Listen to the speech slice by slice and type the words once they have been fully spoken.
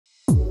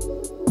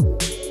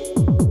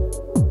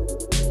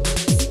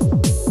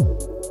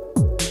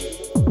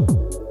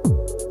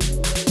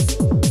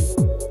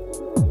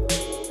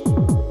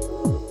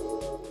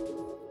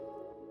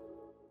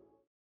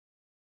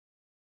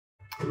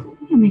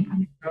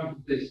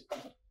Come, please.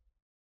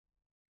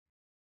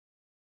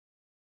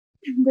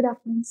 Good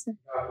afternoon, sir.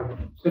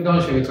 Sit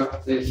down,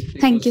 Shivika. Please.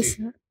 Thank you,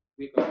 sir.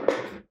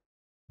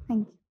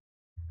 Thank you.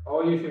 How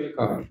are you,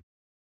 Shivika?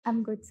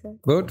 I'm good, sir.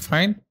 Good,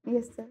 fine.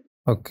 Yes, sir.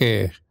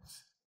 Okay.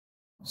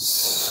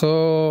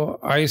 So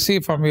I see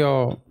from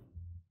your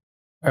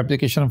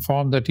application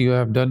form that you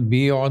have done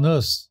BA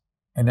honors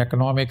in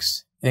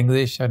economics,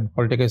 English, and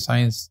political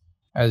science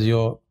as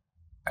your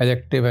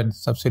elective and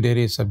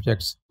subsidiary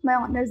subjects. My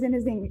honors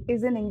is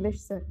in English,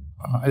 sir.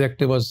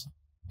 Elective was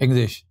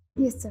English,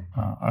 Yes, sir.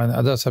 and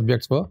other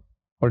subjects were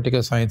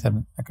political science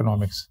and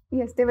economics.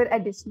 Yes, they were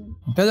additional.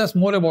 Tell us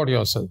more about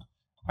yourself.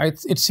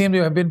 It seems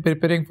you have been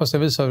preparing for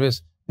civil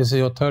service. This is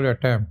your third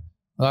attempt.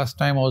 Last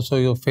time also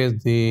you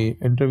faced the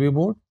interview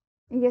board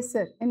Yes,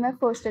 sir. In my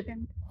first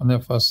attempt. on the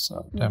first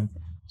Yes, attempt.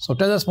 sir. So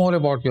tell us more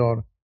about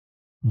your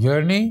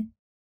journey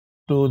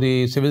to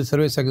the civil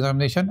service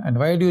examination and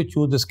why do you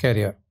choose this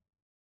career?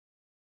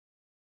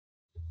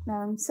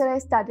 Sir, I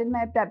started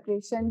my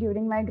preparation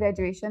during my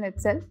graduation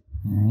itself,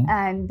 Mhm.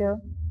 and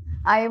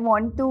I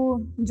want to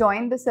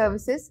join the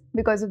services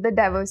because of the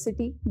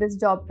diversity this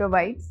job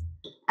provides,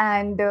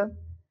 and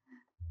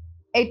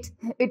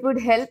it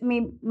would help me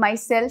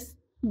myself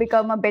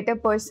become a better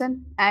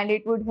person, and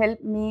it would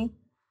help me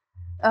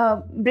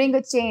bring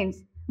a change,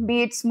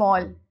 be it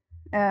small,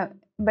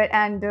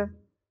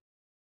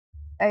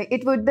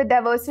 it would the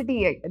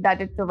diversity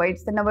that it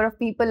provides, the number of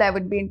people I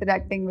would be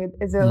interacting with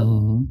is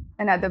Mhm.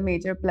 another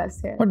major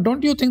plus here. But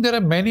don't you think there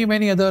are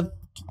many other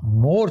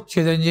more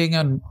challenging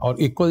and or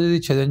equally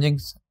challenging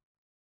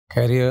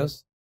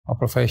careers or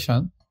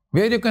professions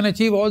where you can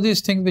achieve all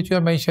these things which you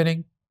are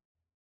mentioning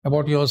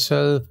about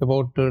yourself,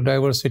 about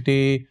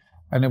diversity,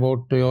 and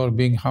about your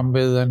being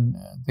humble and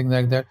things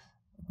like that?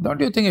 Don't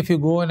you think if you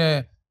go in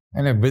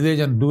a village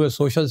and do a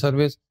social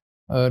service,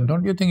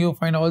 don't you think you'll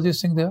find all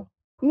these things there?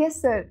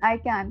 Yes, sir, I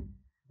can.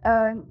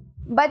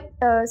 But,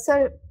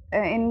 sir,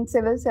 in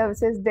civil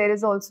services, there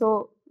is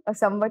also a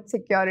somewhat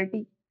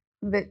security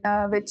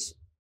which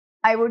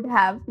I would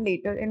have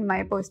later in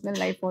my personal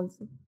life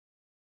also.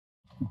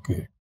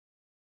 Okay.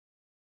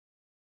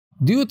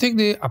 Do you think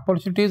the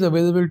opportunities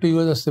available to you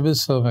as a civil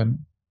servant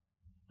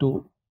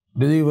to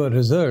deliver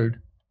result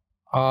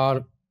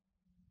are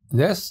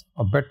less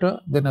or better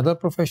than other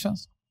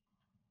professions?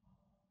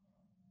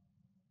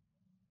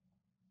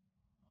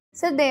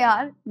 So there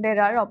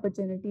are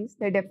opportunities,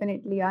 there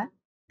definitely are.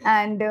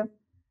 And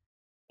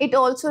it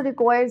also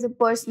requires a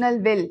personal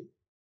will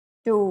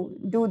to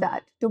do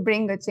that, to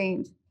bring a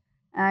change.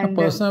 The And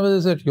personal will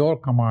is at your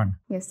command.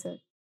 yes, sir.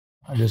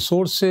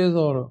 Resources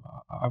or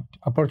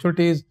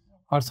opportunities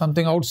are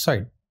something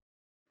outside.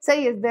 So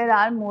yes, there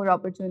are more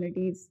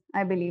opportunities,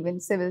 I believe, in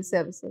civil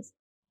services.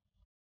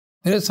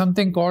 There is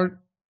something called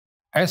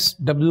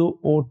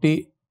SWOT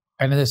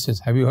analysis.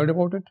 Have you heard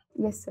about it?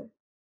 Yes, sir.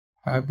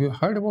 Have you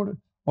heard about it?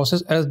 What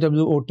does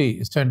SWOT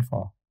stand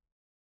for?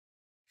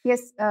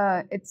 Yes,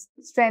 it's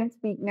strength,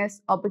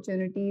 weakness,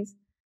 opportunities.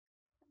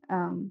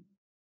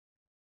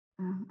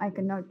 I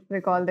cannot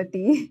recall the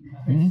T.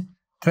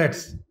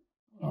 Threats.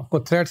 Of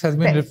course, threats has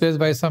been Threats. replaced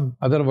by some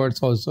other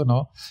words also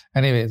now.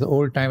 Anyway, the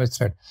old time is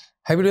threat.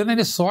 Have you done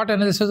any SWOT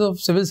analysis of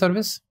civil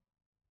service?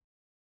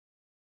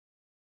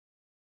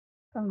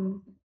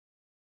 Um,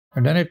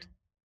 Have you done it?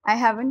 I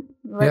haven't.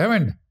 You But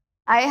haven't?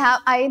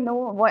 I know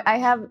what I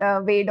have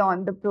weighed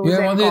on the pros You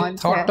have and only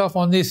cons. thought here. of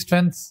only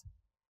strengths.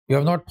 You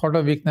have not thought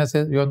of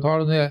weaknesses. You have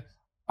thought of the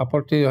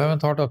opportunity. You haven't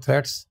thought of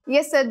threats.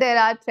 Yes, sir, there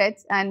are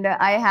threats, and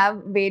I have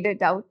weighed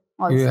it out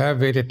also. You have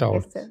weighed it out.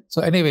 Yes, sir.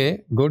 So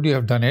anyway, good, you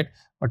have done it.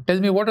 But tell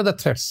me, what are the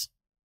threats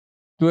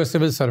to a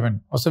civil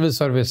servant or civil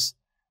service?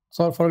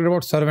 So forget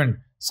about servant,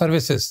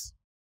 services.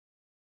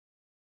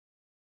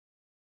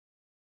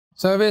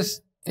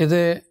 Service is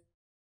a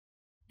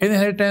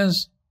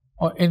inheritance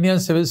or Indian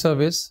civil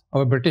service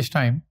of a British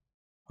time,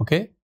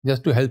 okay,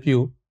 just to help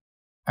you.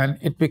 And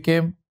it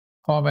became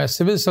from a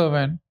civil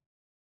servant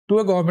to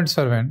a government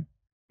servant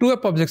to a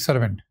public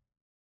servant.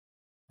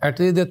 At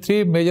least the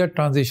three major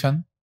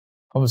transition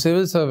from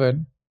civil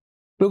servant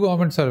to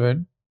government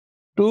servant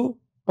to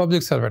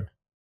public servant.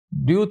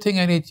 Do you think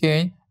any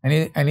change,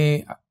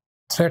 any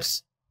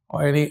threats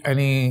or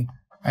any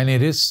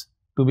risks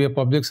to be a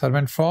public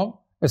servant from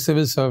a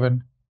civil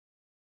servant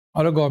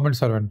or a government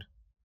servant?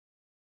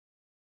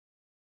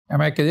 Am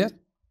I clear?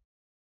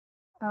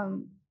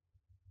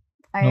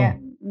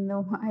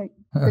 I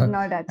could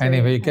not actually.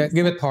 Anyway, you can answer.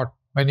 give a thought.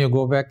 When you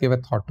go back, give a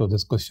thought to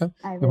this question.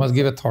 I You will, must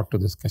give sir. a thought to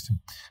this question.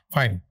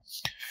 Fine.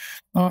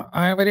 Now,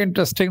 I am very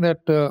interesting that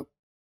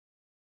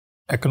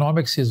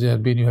economics you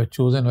have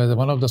chosen as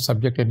one of the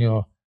subject in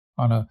your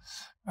honor.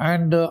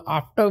 And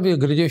after your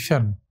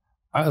graduation,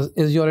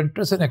 is your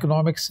interest in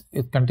economics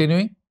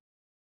continuing?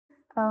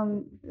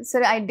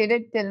 Sir, I did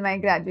it till my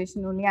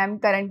graduation only. I'm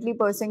currently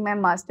pursuing my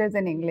master's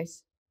in English.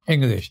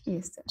 English.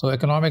 Yes, sir. So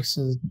economics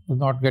is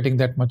not getting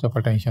that much of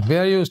attention.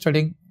 Where are you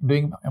studying,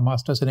 doing a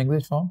master's in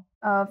English from?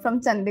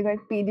 From Chandigarh,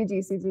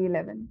 PGGCG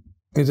 11.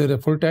 Is it a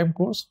full-time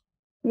course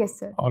Yes,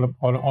 sir. or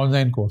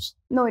online course?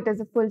 No, it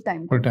is a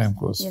full-time course. Full-time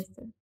course. Yes,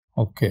 sir.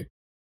 Okay.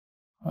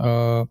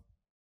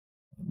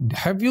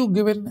 Have you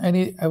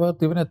ever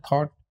given a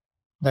thought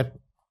that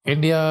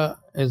India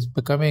is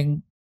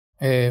becoming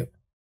a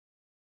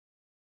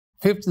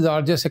fifth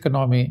largest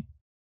economy,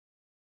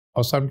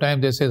 or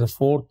sometimes they say the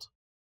fourth,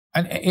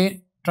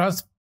 and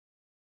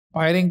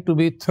transpiring to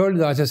be third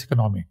largest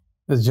economy,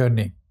 this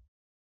journey?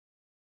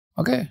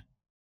 Okay.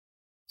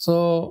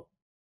 So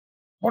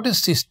what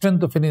is the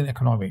strength of Indian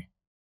economy?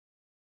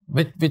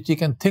 Which you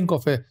can think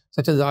of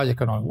such a large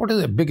economy. What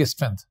is the biggest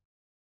strength?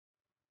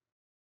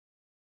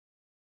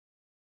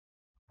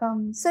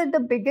 Sir,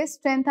 the biggest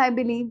strength, I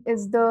believe,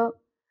 is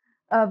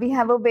we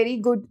have a very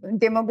good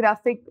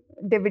demographic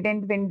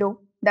dividend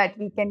window that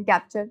we can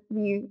capture.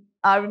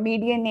 Our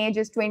median age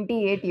is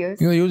 28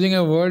 years. You are using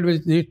a word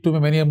which leads to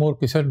many more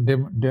questions,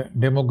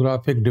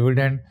 demographic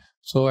dividend.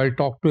 So I'll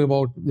talk to you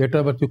about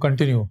later, but you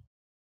continue.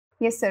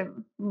 Yes, sir.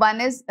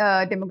 One is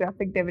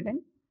demographic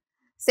dividend.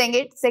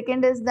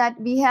 Second is that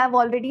we have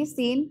already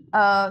seen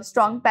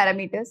strong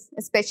parameters,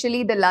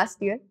 especially the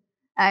last year.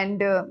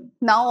 And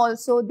now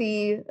also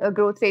the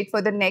growth rate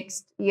for the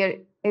next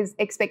year is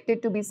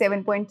expected to be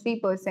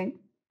 7.3%.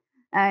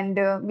 And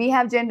we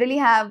have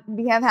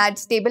had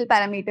stable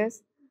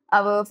parameters.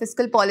 Our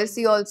fiscal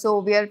policy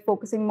also, we are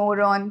focusing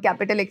more on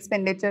capital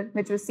expenditure,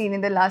 which was seen in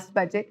the last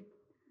budget.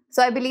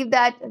 So I believe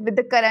that with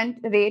the current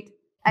rate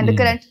and the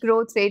current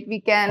growth rate,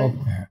 we can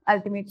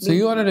ultimately... So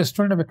you are a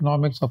student of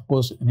economics, of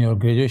course, in your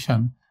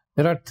graduation.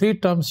 There are three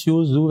terms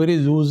used very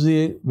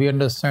loosely. We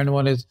understand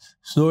one is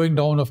slowing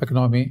down of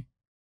economy,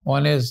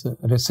 one is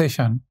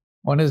recession,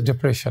 one is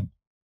depression.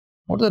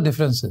 What are the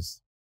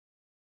differences?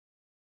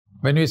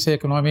 When we say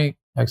economy,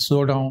 like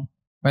slow down,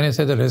 when I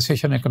say the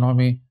recession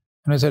economy,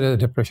 when I say the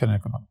depression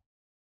economy.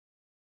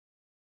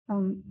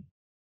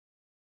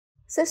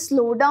 So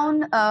slow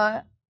down,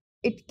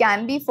 it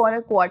can be for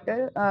a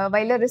quarter,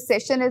 while a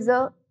recession is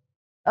a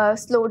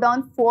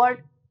slowdown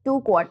for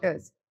 2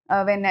 quarters,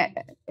 when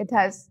it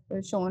has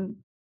shown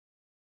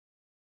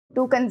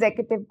 2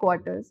 consecutive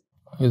quarters.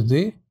 Is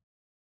the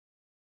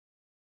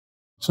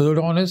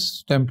slowdown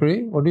is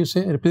temporary? What do you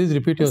say? Please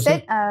repeat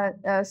yourself.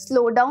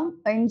 Slowdown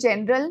in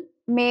general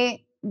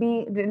may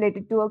be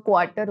related to a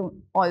quarter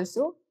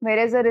also,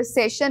 whereas a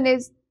recession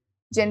is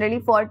generally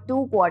for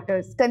 2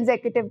 quarters,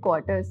 consecutive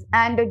quarters,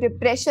 and a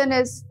depression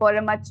is for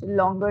a much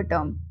longer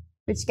term,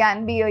 which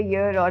can be a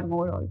year or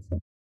more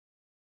also.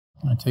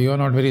 So you are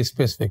not very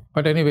specific,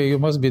 but anyway, you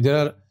must be.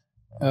 There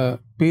are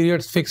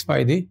periods fixed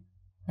by the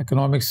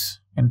economics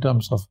in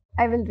terms of.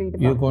 I will read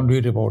about. You can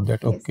read about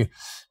that. Yes. Okay.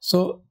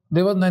 So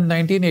there was in the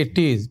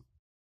 1980s,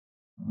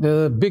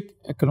 the big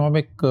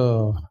economic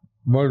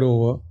world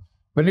over.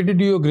 When did you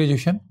do your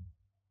graduation?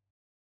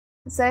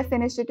 So I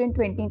finished it in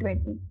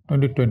 2020.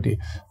 2020.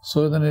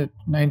 So then in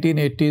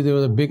 1980s, there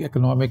was a big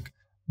economic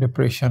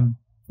depression,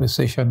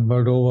 recession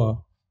world over.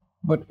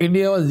 But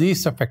India was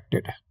least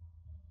affected.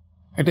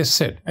 It is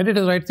said, and it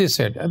is rightly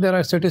said, and there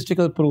are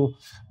statistical proof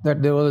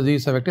that there was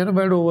least affected. And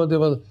world over, there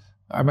was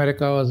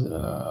America was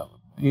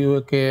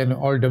UK and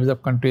all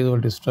developed countries were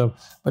disturbed,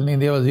 but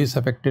India was least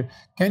affected.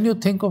 Can you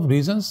think of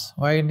reasons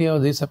why India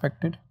was least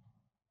affected?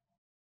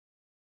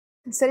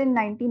 Sir, in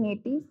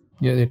 1980s?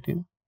 Yes, it is.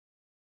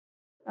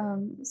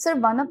 Sir,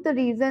 one of the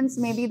reasons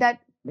may be that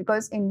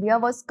because India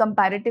was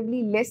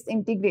comparatively less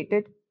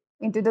integrated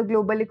into the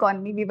global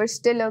economy, we were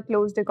still a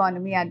closed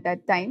economy at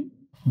that time.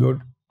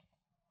 Good.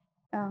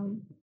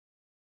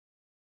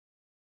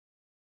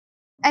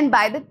 And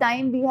by the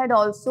time we had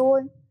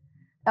also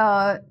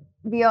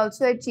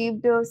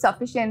achieved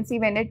sufficiency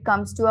when it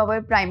comes to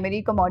our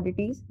primary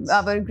commodities.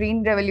 Our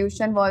green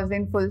revolution was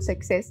in full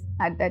success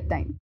at that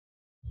time.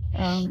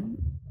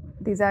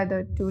 These are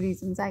the 2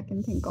 reasons I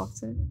can think of,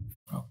 sir.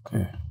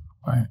 Okay,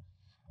 fine.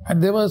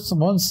 And there was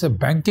once a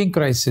banking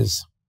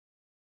crisis.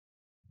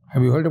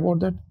 Have you heard about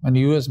that? When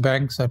US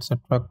banks,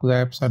 etc.,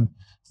 collapsed and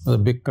the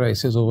big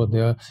crisis over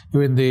there.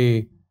 Even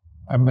the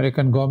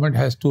American government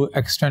has to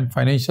extend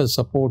financial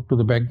support to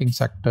the banking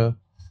sector.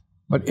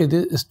 But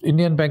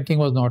Indian banking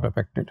was not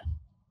affected.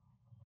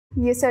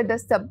 Yes, sir. The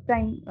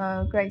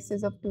subprime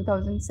crisis of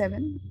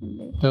 2007.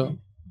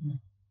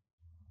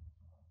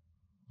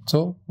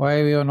 So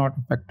why we are not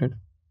affected?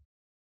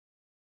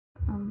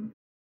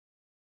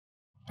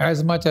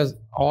 As much as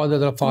all the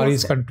other Far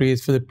East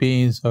countries,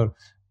 Philippines or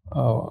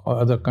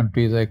other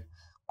countries like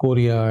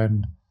Korea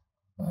and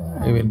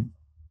even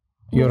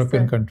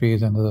European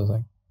countries and others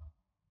like.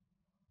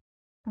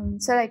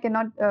 Sir, I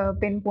cannot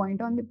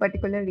pinpoint on the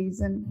particular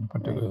reason.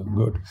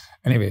 Good.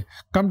 Anyway,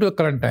 come to the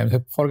current times.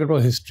 Forget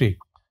about history.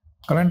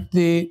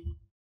 Currently,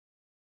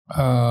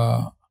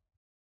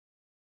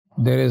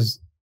 there is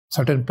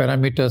certain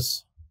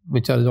parameters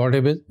which are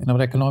laudable in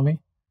our economy,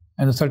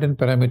 and certain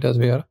parameters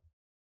where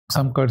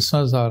some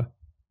concerns are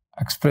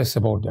expressed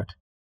about that.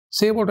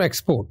 Say about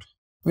export.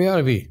 Where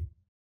are we?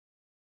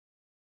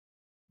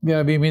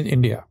 Where we mean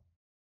India.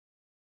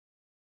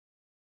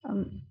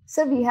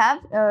 Sir, we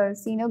have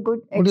seen a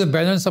good... What is the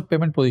balance of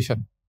payment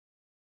position?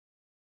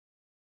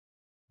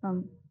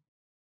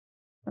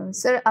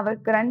 Sir, our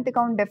current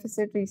account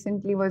deficit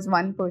recently was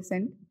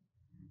 1%.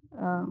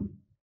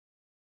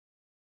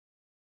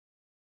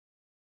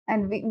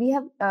 and we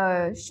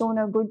have shown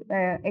a good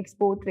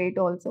export rate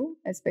also,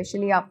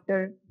 especially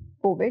after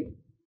COVID.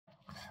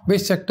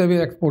 Which sector we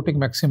are exporting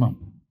maximum?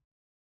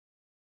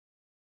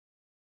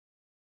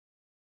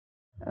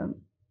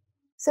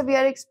 So we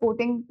are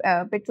exporting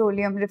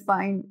petroleum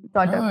refined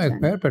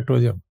products.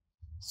 Petroleum.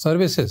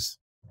 Services.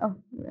 Oh,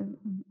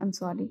 I'm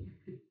sorry.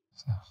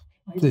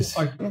 This.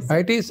 Yes.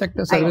 IT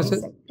sector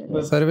services. IT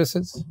sector.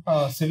 Services.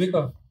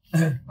 Shivika,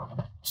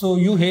 so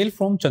you hail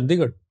from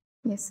Chandigarh.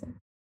 Yes, sir.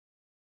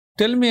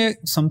 Tell me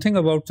something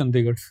about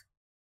Chandigarh.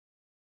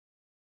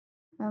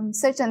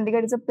 Sir,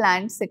 Chandigarh is a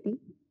planned city.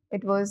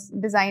 It was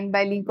designed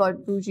by Le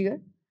Corbusier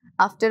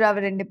after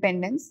our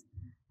independence,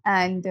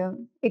 and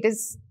it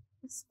is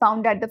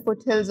found at the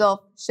foothills of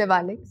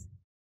Shivaliks.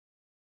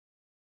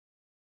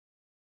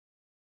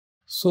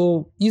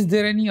 So, is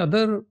there any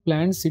other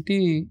planned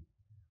city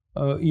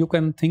you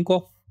can think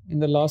of in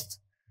the last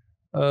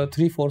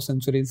 3-4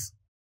 centuries?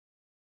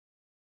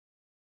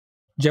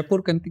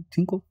 Jaipur can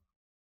think of?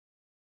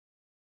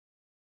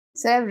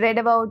 So I've read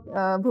about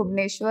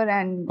Bhubaneswar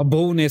and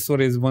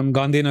Bhubaneswar is one,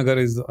 Gandhinagar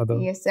is the other.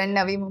 yes, and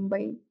Navi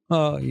Mumbai.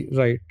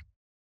 Right.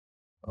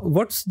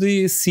 What's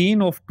the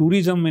scene of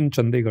tourism in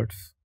Chandigarh?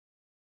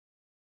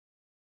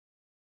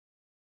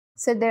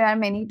 So there are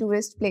many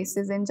tourist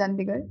places in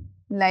Chandigarh,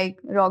 like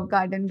Rock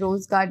Garden,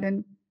 Rose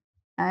Garden,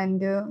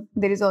 and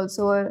there is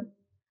also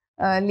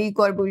a Le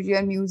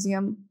Corbusier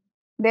Museum.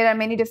 There are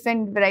many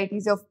different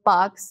varieties of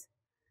parks,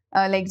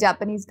 like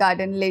Japanese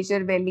Garden,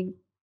 Leisure Valley,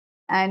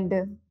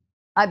 and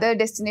other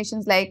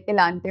destinations like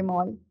Elante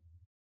Mall.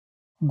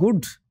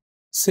 Good.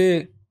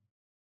 Say,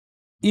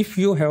 if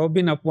you have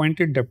been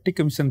appointed Deputy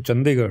Commissioner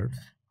Chandigarh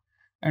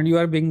and you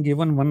are being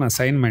given one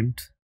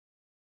assignment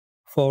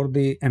for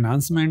the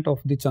enhancement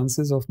of the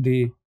chances of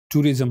the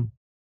tourism,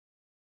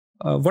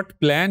 what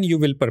plan you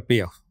will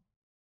prepare?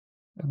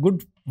 A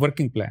good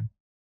working plan.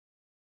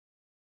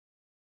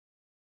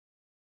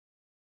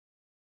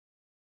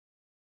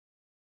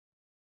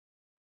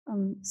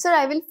 Sir,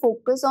 I will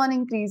focus on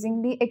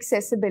increasing the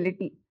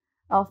accessibility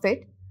of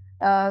it.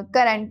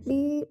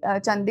 Currently,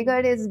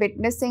 Chandigarh is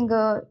witnessing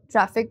a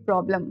traffic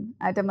problem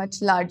at a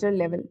much larger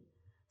level.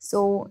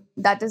 So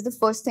that is the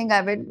first thing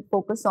I will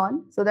focus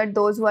on, so that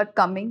those who are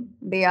coming,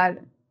 they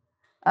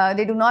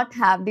do not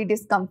have the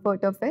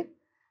discomfort of it.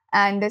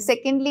 And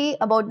secondly,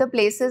 about the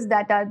places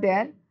that are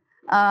there,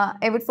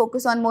 I would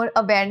focus on more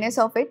awareness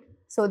of it,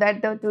 so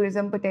that the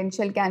tourism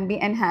potential can be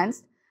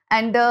enhanced.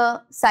 And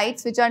the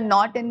sites which are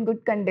not in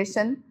good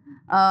condition,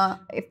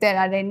 if there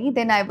are any,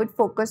 then I would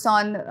focus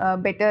on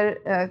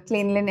better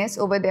cleanliness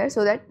over there,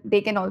 so that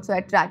they can also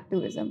attract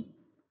tourism.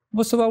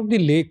 What's about the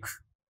lake?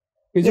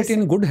 Is Yes, it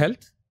in sir. good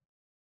health?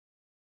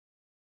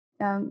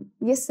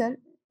 Yes, sir,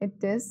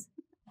 it is.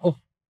 Oh,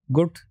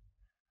 good.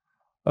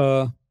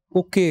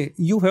 Okay,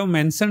 you have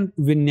mentioned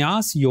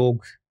Vinyas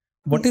Yoga.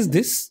 What Yes, is sir.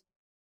 this?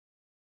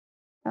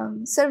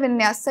 Sir,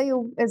 Vinyasa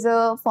Yoga is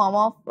a form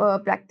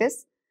of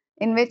practice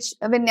in which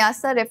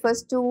Vinyasa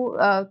refers to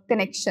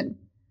connection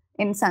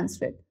in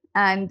Sanskrit.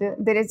 And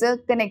there is a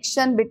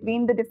connection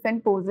between the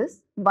different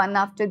poses, one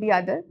after the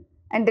other.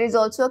 And there is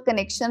also a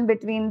connection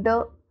between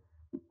the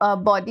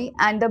body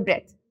and the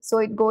breath. So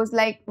it goes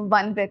like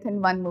one breath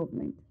and one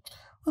movement.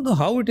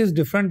 How it is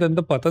different than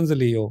the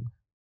Patanjali Yoga?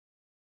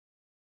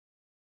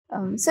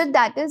 So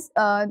that is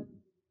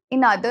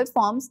in other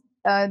forms.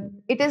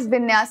 It is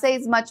Vinyasa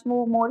is much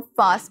more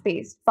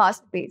fast-paced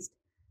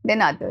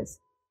than others.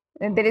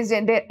 There is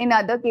in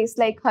other case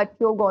like Hatha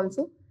Yoga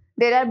also,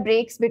 there are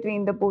breaks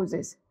between the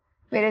poses,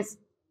 whereas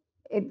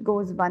it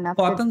goes one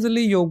after.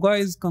 Patanjali Yoga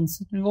is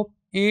consisting of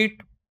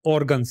 8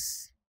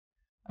 organs,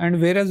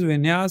 and whereas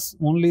Vinyas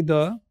only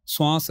the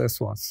Swans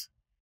Aswas,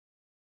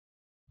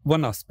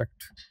 one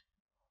aspect.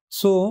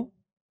 So,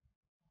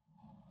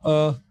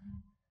 do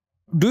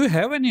you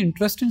have any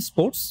interest in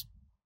sports?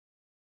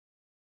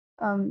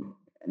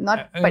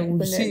 Not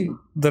particularly. See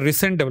the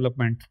recent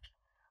development.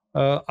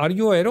 Are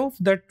you aware of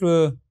that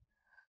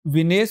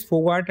Vinesh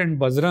Fogart and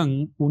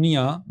Bajrang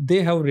Punia,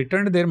 they have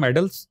returned their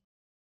medals?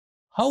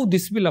 How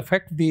this will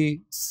affect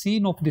the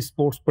scene of the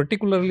sports,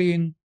 particularly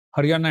in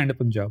Haryana and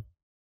Punjab?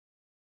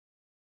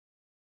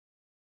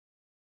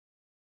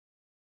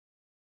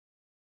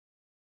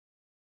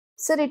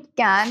 Sir, it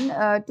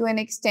can to an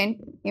extent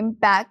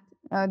impact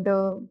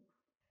the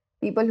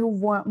people who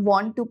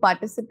want to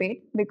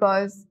participate,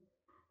 because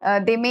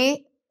they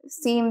may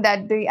seem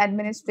that the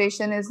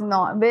administration is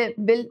not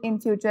will in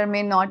future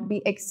may not be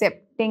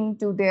accepting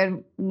to their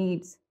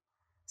needs.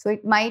 So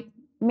it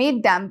may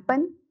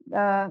dampen,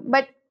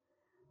 but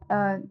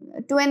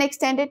to an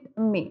extent it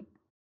may.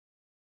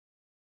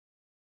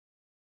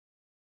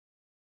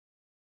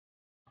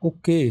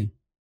 Okay.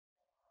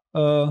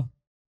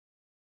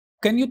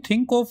 Can you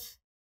think of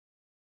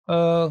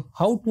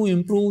how to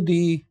improve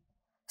the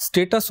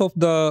status of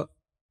the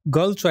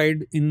girl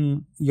child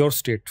in your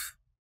state?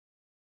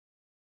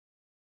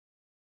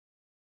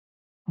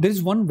 There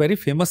is one very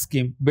famous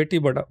scheme, Beti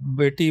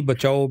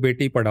Bachao,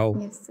 Beti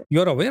Padhao. Yes, sir.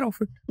 You are aware of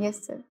it?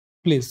 Yes, sir.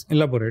 Please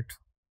elaborate.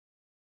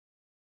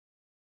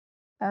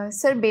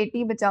 Sir,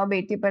 Beti Bachao,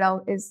 Beti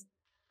Padhao is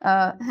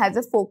has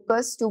a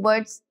focus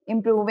towards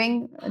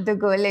improving the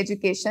girl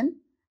education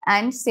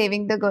and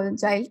saving the girl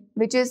child,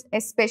 which is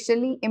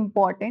especially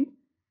important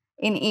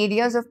in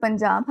areas of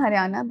Punjab,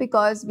 Haryana,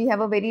 because we have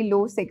a very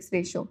low sex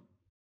ratio.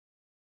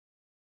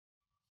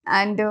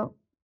 And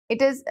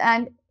it is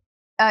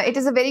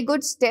a very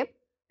good step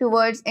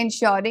towards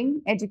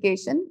ensuring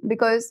education,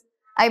 because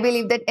I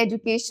believe that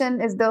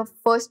education is the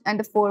first and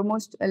the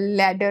foremost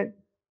ladder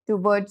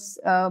towards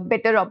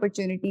better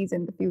opportunities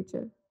in the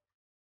future.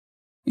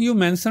 You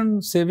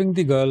mentioned saving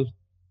the girl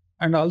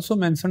and also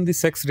mentioned the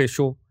sex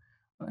ratio.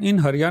 In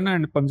Haryana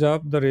and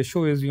Punjab, the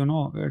ratio is,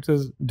 it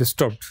is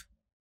disturbed.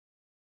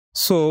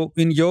 So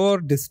in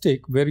your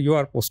district where you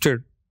are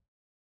posted,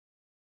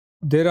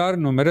 there are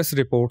numerous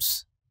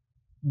reports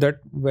that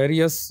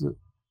various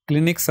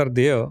clinics are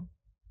there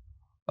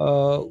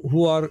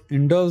who are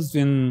indulged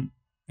in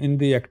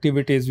the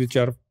activities which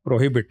are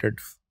prohibited.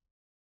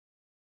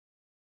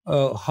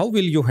 How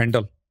will you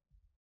handle?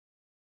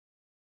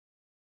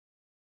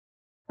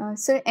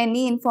 Sir,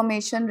 any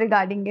information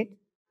regarding it,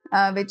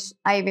 which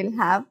I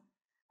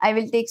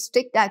will take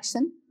strict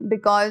action,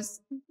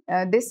 because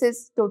this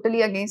is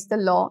totally against the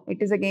law.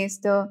 It is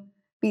against the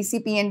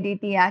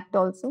PCPNDT Act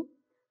also.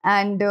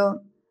 And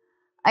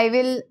I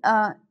will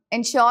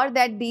ensure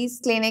that these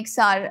clinics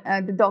are,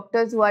 the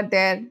doctors who are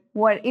there,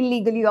 who are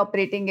illegally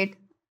operating it,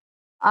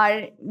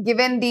 are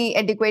given the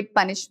adequate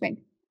punishment.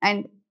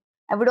 And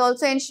I would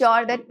also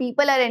ensure that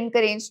people are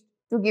encouraged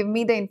to give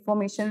me the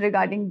information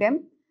regarding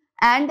them.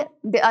 And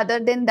other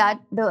than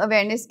that, the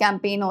awareness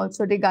campaign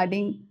also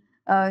regarding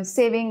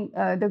saving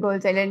the girl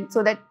child, and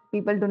so that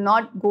people do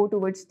not go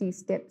towards these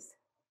steps.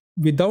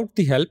 Without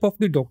the help of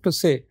the doctor,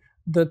 say,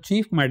 the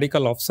chief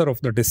medical officer of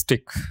the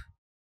district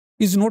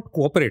is not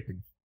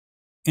cooperating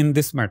in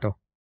this matter,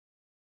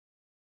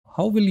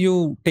 how will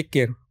you take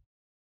care?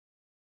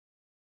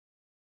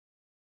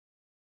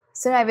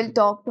 Sir, I will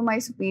talk to my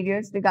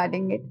superiors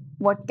regarding it,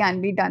 what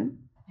can be done.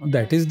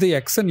 That is the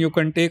action you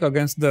can take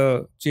against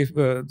the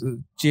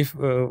chief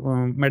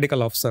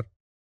medical officer.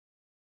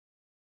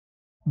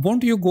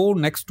 Won't you go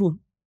next to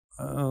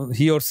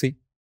he or she?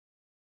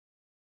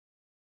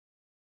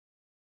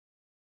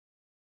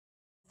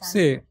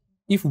 Say,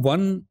 if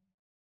one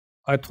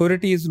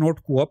authority is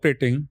not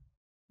cooperating,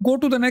 go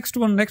to the next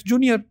one, next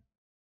junior,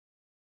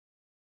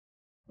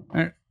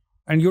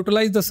 and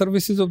utilize the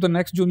services of the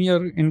next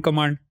junior in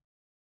command.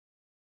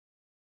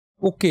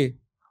 Okay.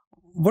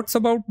 What's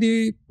about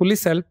the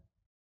police help?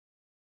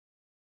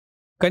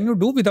 Can you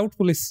do without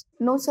police?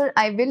 No, sir.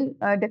 I will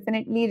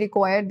definitely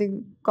require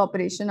the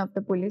cooperation of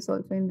the police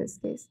also in this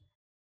case.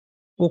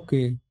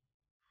 Okay.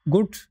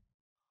 Good.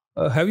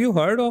 Have you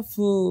heard of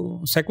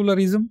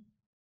secularism?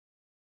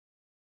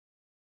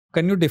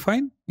 Can you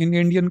define in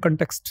Indian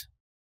context?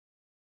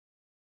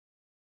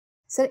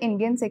 Sir,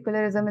 Indian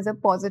secularism is a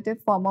positive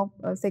form of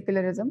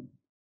secularism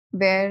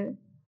where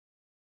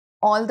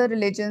all the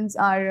religions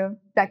are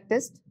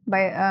practiced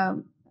by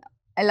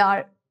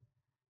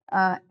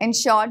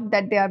ensured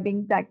that they are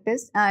being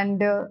practiced,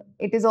 and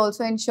it is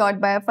also ensured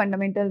by a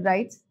fundamental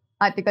rights,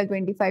 Article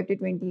 25 to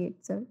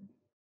 28, sir.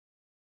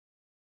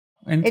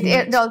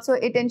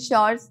 It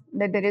ensures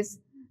that there is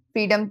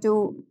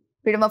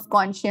freedom of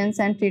conscience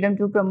and freedom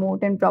to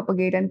promote and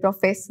propagate and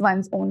profess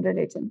one's own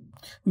religion.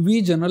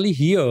 We generally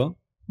hear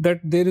that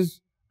there is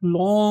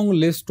long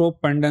list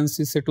of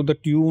pendencies, say to the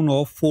tune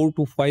of 4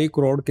 to 5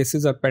 crore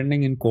cases are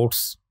pending in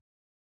courts.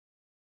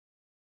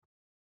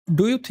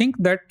 Do you think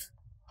that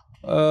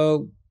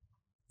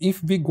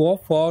if we go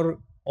for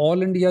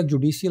all India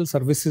judicial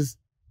services,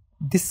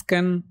 this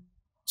can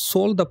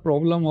solve the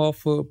problem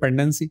of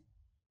pendency?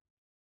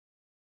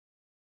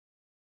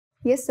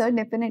 Yes, sir,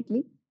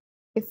 definitely.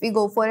 If we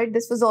go for it,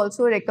 this was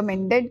also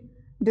recommended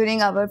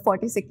during our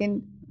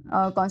 42nd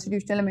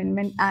Constitutional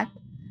Amendment Act.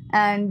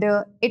 And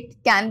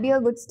it can be a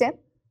good step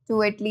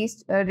to at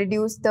least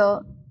reduce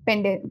the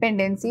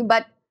pendency.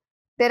 But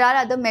there are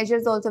other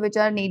measures also which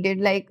are needed,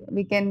 like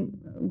we can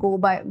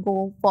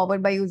go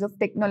forward by use of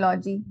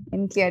technology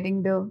in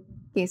clearing the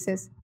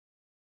cases.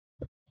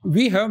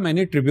 We have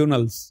many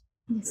tribunals.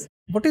 Yes.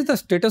 What is the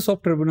status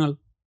of tribunal?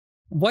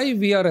 Why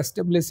we are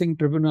establishing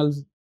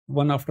tribunals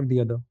one after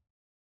the other?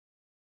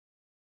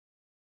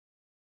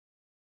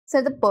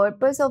 So the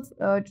purpose of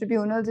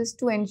tribunals is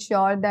to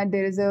ensure that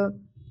there is a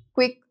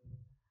quick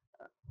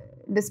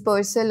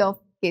dispersal of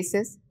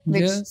cases,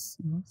 which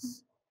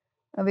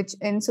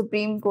in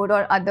Supreme Court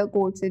or other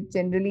courts, it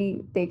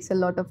generally takes a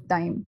lot of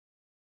time.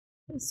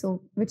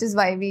 So, which is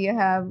why we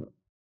are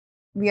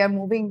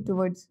moving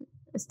towards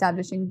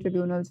establishing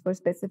tribunals for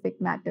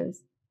specific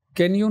matters.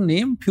 Can you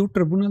name few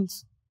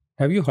tribunals?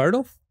 Have you heard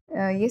of?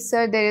 Yes,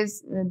 sir. There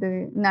is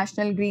the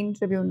National Green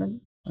Tribunal.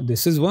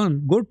 This is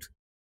one. Good.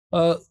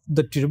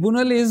 The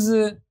tribunal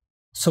is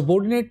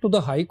subordinate to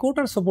the High Court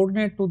or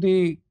subordinate to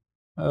the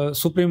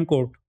Supreme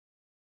Court?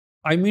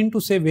 I mean to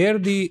say, where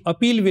the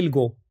appeal will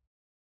go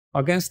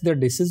against the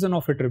decision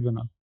of a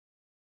tribunal.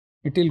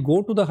 It will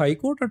go to the High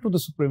Court or to the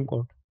Supreme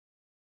Court?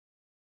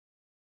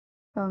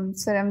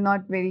 Sir, I'm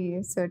not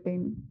very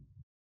certain.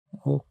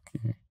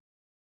 Okay.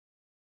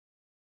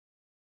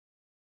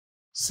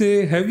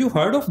 Say, have you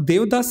heard of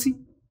Devdasi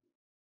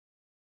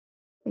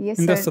Yes,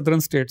 in sir. the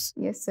southern states?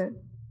 Yes, sir.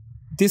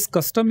 This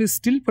custom is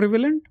still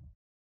prevalent?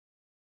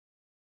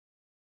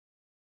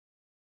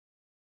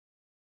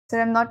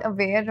 Sir, I'm not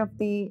aware of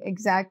the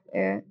exact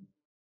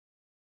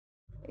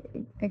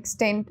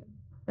extent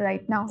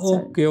right now,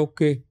 sir.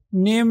 Okay.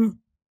 Name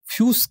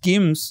few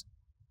schemes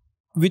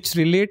which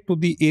relate to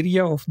the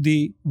area of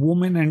the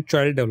women and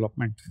child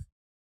development.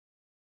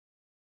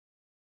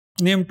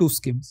 Name 2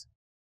 schemes.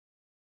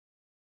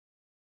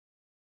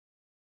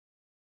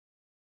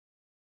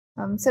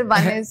 Sir,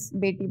 one is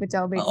Beti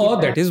Bachao, Beti Oh,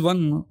 Padhao. that is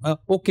one.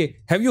 Okay.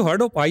 Have you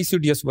heard of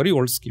ICDS? Very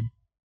old scheme.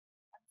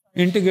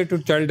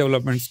 Integrated Child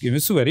Development Scheme.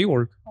 It's very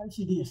old.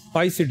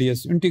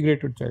 ICDS,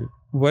 Integrated Child.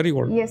 Very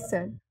old. Yes,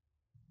 sir.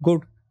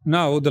 Good.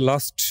 Now the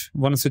last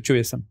one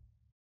situation.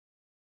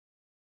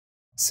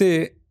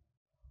 Say,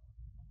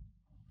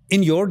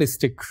 in your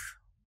district,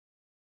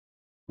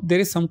 there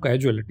is some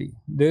casualty.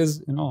 There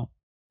is,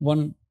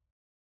 one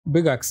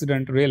big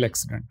accident, rail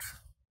accident.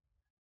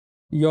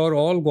 Your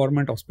all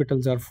government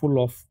hospitals are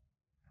full of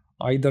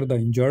either the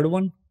injured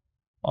one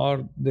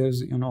or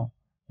there's,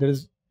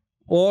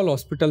 all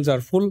hospitals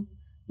are full.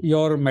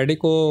 Your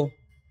medical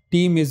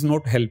team is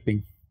not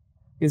helping,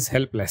 is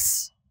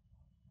helpless.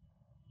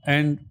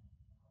 And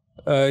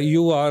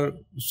you are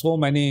so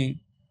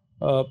many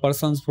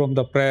persons from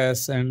the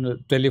press and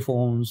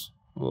telephones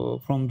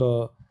from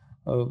the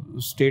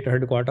state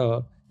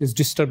headquarters is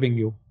disturbing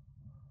you.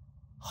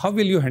 How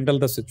will you handle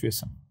the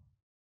situation?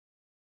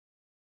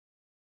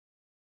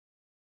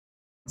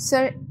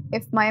 Sir,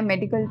 if my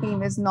medical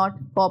team is not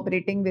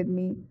cooperating with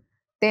me,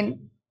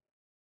 then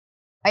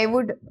I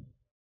would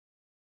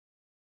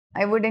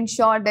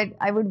ensure that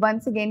I would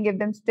once again give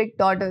them strict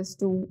orders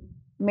to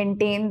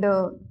maintain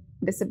the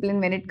discipline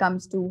when it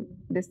comes to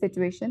this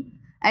situation.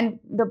 And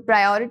the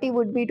priority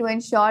would be to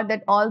ensure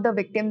that all the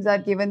victims are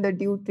given the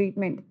due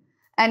treatment.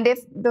 And if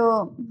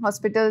the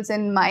hospitals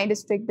in my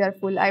district are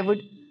full, I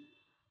would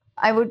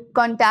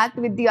contact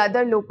with the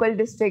other local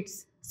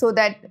districts so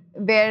that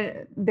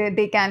where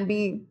they can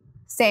be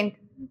sent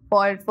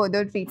for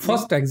further treatment.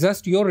 First,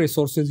 exhaust your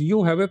resources.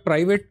 You have a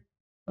private,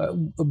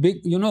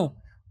 big,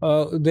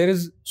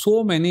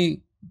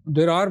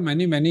 there are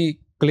many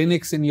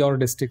clinics in your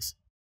districts.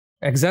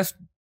 Exhaust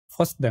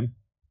first them,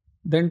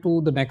 then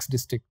to the next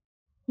district.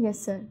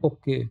 Yes, sir.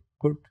 Okay,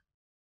 good.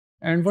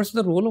 And what's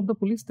the role of the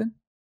police then?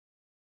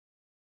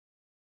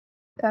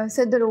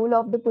 So the role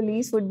of the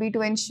police would be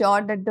to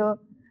ensure that the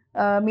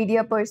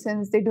media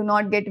persons, they do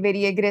not get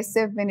very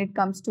aggressive when it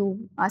comes to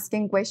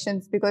asking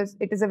questions, because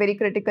it is a very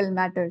critical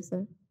matter,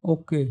 sir.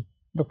 Okay,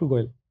 Dr.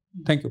 Goyal.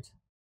 Thank you.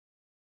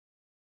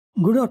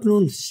 Good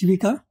afternoon,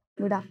 Shivika.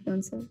 Good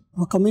afternoon, sir.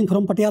 You are coming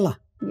from Patiala.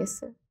 Yes,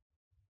 sir.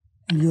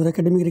 Your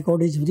academic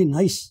record is very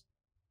nice.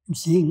 I'm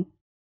seeing.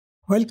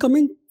 While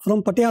coming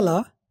from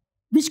Patiala,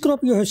 which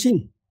crop you have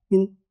seen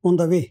on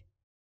the way?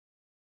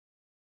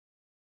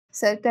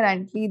 Sir,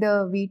 currently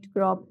the wheat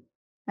crop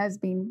has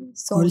been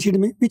sown. Oilseed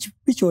mein? Which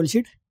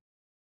oilseed?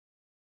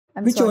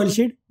 I'm Which sorry.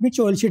 oilseed? Which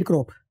oilseed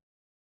crop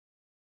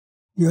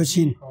you have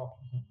seen?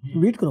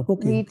 Wheat crop.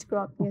 Okay. Wheat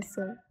crop, yes,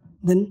 sir.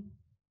 Then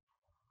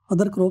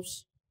other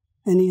crops.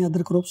 Any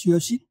other crops you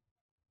have seen?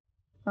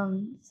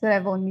 Sir,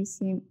 I've only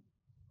seen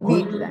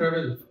wheat.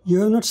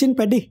 You have not seen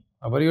paddy.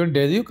 Were you in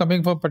Delhi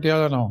coming from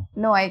Patiala now?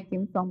 No, I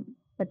came from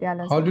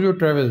Patiala. How sir. did you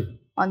travel?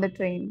 On the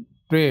train.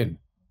 Train.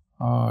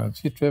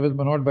 She travels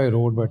but not by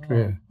road, by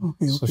train.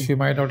 Okay. So she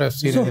might not have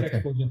seen So-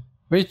 anything.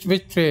 Which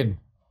train?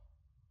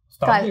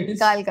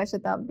 Kalka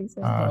Shatabdi,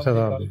 sir.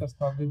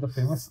 Shatabdi. The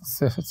famous.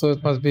 So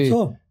it must be,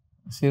 So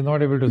she is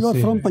not able to you are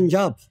see. from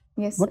Punjab.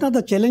 Yes, What sir. are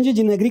the challenges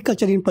in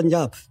agriculture in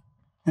Punjab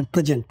at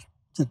present?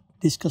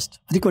 Discussed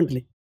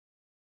frequently.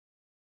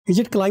 Is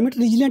it climate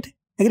resilient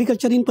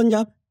agriculture in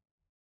Punjab?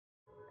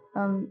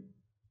 I'm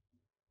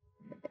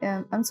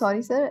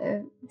sorry,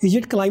 sir. Is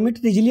it climate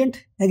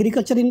resilient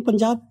agriculture in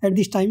Punjab at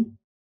this time?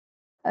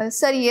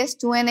 Sir, yes,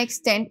 to an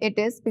extent it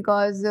is,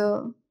 because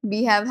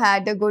we have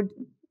had a good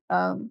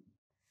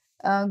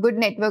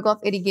network of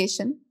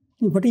irrigation,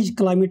 What is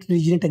climate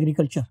resilient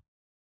agriculture?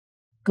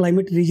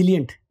 Climate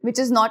resilient. which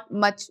is not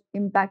much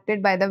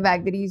impacted by the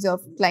vagaries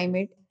of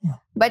climate. Yeah.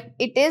 But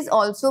it is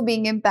also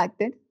being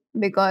impacted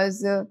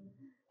because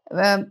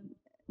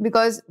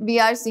we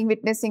are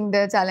witnessing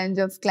the challenge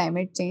of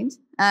climate change.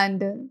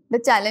 And the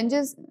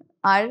challenges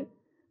are,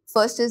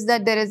 first is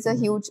that there is a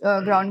huge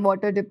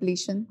groundwater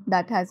depletion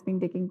that has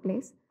been taking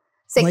place.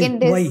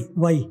 Second is,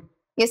 Why?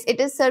 yes, it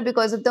is, sir,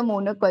 because of the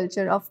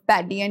monoculture of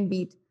paddy and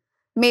wheat.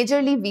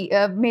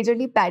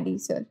 Majorly paddy,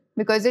 sir,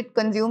 because it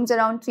consumes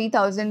around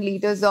 3,000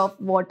 liters of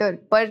water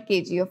per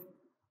kg of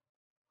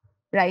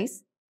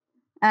rice.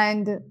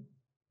 And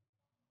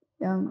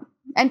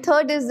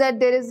third is that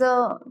there is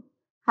a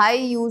high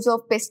use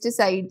of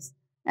pesticides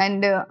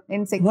and Why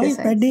insecticides.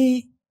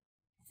 paddy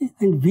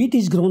and wheat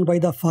is grown by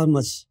the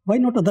farmers? Why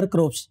not other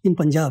crops in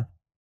Punjab?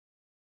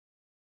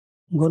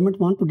 Government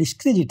want to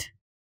discourage it,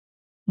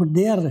 but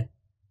they are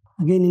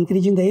again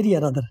increasing the area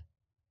rather.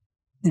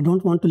 They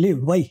don't want to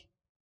live. Why?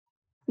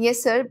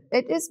 Yes, sir.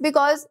 It is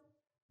because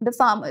the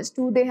farmers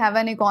too, they have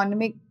an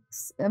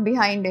economics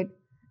behind it.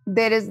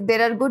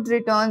 There are good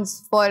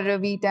returns for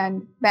wheat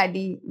and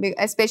paddy,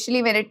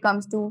 especially when it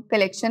comes to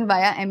collection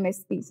via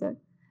MSP, sir,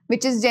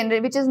 which is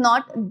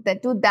not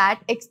to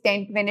that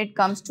extent when it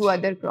comes to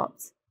other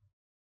crops.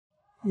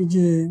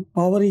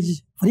 Power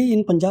is free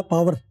in Punjab,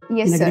 power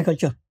Yes, in sir.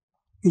 agriculture.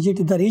 Is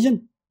it the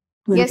reason?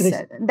 Yes,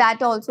 sir.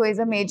 That also is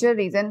a major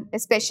reason,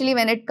 especially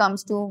when it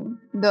comes to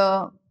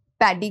the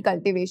paddy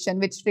cultivation,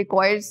 which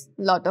requires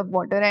a lot of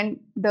water, and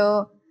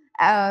the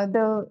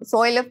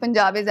soil of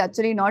Punjab is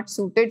actually not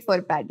suited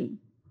for paddy.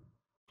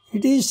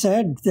 It is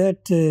said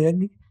that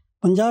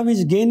Punjab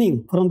is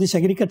gaining from this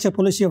agriculture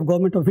policy of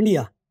Government of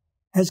India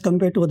as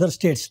compared to other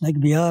states like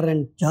Bihar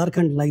and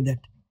Jharkhand, like that.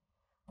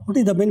 What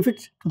is the benefit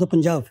to the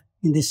Punjab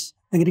in this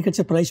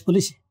agriculture price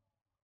policy?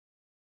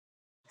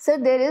 Sir,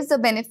 there is a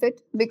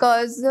benefit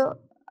because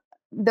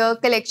the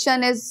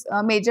collection is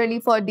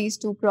majorly for these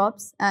two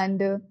crops,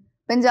 and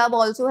Punjab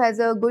also has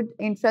a good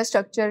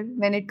infrastructure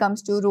when it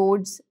comes to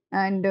roads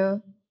and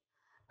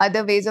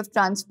other ways of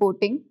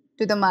transporting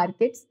to the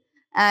markets.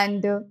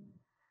 And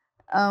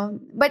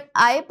but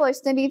I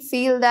personally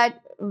feel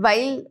that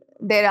while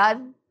there are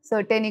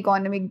certain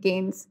economic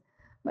gains,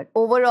 but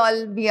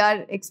overall we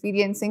are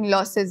experiencing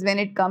losses when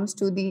it comes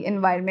to the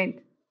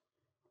environment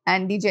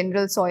and the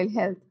general soil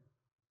health.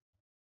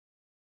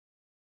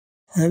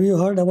 Have you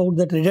heard about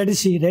that Red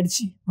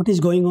Sea? What is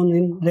going on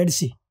in Red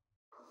Sea?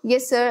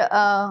 Yes, sir.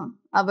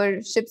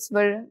 Our ships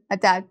were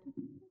attacked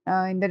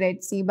in the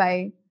Red Sea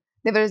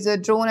there was a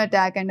drone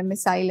attack and a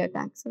missile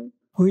attack, sir.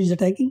 Who is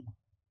attacking?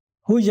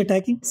 Who is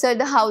attacking? Sir,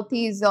 the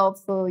Houthis of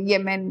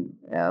Yemen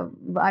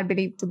are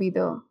believed to be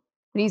the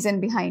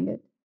reason behind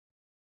it.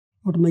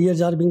 What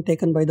measures are being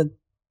taken by the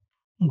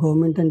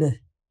government and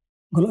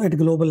at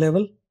global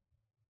level?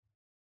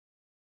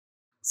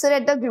 Sir,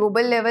 at the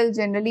global level,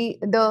 generally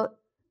the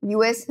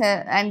US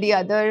and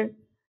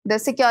the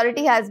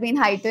security has been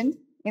heightened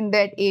in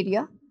that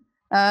area.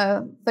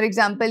 For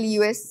example,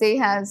 USA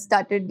has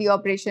started the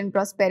Operation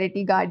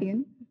Prosperity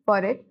Guardian for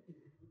it.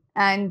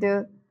 And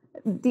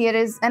there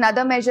is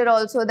another measure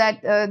also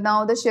that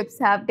now the ships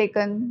have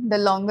taken the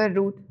longer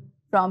route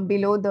from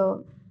below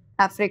the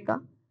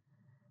Africa.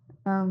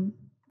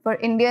 For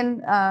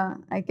Indian,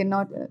 I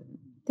cannot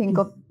think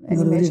of any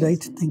You are very measures.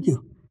 right. Thank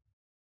you.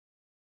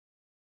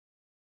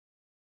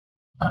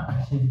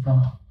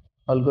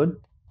 All good?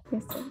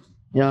 Yes, sir.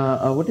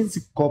 Yeah, what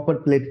is copper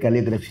plate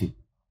calligraphy?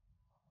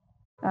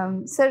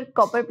 Sir,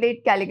 copper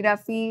plate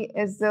calligraphy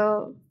is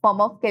a form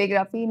of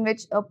calligraphy in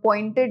which a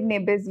pointed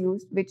nib is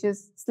used, which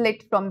is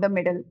slit from the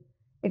middle.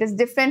 It is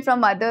different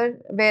from other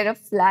where a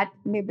flat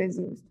nib is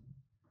used.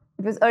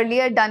 It was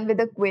earlier done with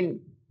a quill.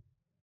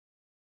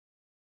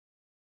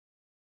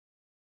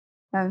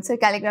 Sir,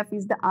 calligraphy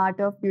is the art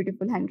of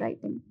beautiful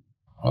handwriting.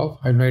 Of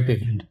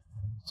handwriting.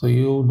 So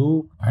you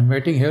do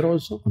handwriting here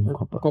also?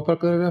 Copper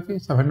calligraphy?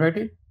 Some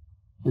handwriting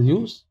is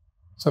used?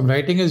 Some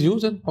writing is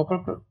used in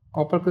copper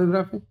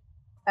calligraphy?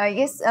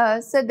 Yes,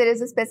 sir, there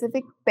is a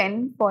specific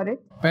pen for it.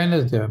 Pen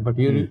is there, but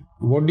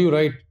what do you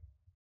write?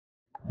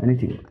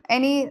 Anything.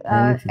 Any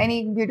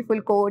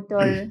beautiful quote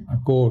or... A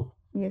quote.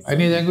 Yes,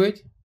 Any sir.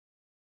 language?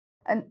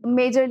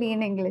 Majorly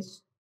in English.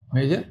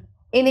 Major?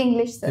 In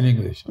English, sir. In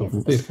English. Yes,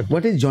 Okay. Please continue.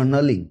 What is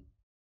journaling?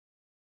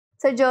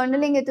 So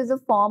journaling, it is a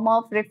form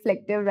of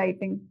reflective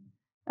writing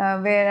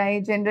where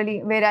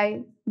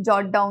I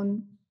jot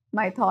down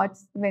my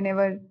thoughts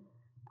whenever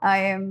I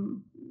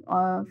am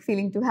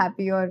feeling too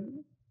happy or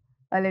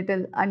a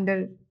little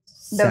under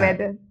the Sad.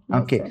 weather.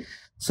 Yes, Okay. sir.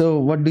 So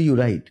what do you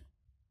write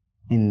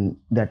in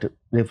that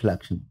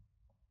reflection?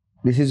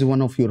 This is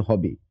one of your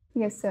hobby.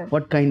 Yes, sir.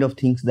 What kind of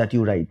things that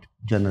you write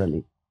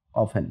generally,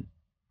 often?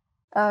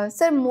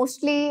 Sir,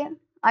 mostly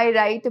I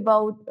write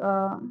about,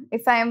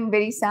 if I am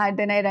very sad,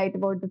 then I write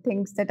about the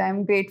things that I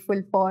am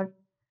grateful for.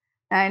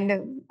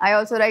 And I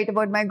also write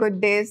about my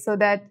good days so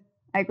that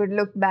I could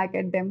look back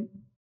at them.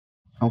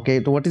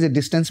 Okay, so what is the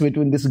distance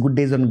between these good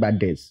days and bad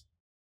days?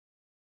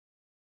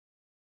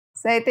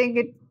 So I think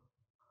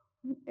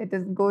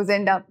it goes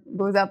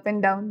up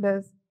and down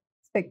the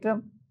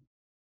spectrum.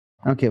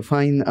 Okay,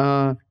 fine.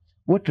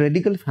 What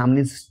radical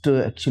feminist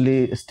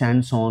actually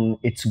stands on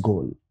its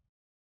goal?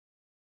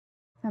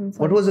 I'm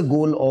sorry. What was the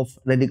goal of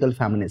radical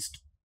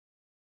feminist?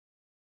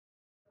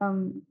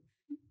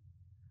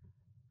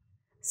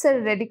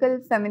 Sir, radical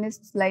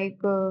feminists like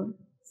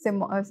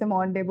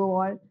Simone de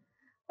Beauvoir,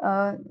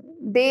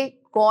 they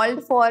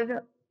called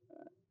for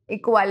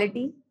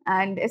equality,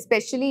 and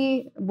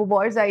especially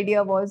Beauvoir's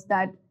idea was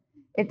that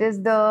it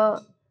is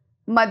the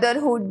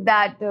motherhood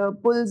that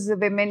pulls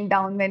women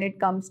down when it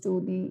comes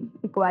to the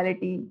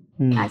equality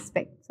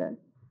aspect, sir.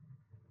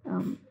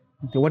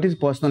 Okay, what is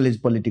personal is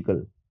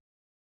political?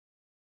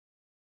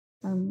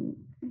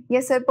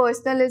 Yes, sir.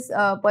 Personal is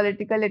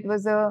political. It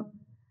was a,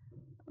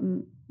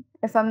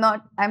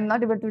 I'm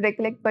not able to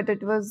recollect, but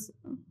it was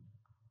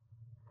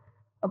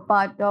a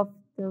part of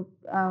the.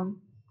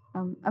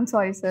 I'm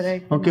sorry,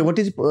 sir. Okay, what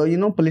is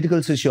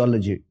political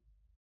sociology?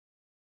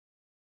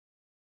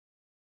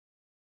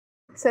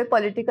 Sir,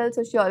 political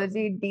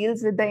sociology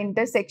deals with the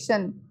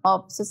intersection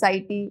of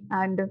society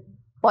and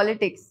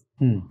politics.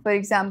 For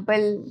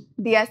example,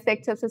 the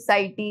aspects of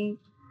society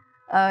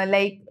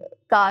like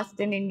caste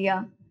in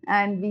India,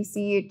 and we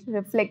see it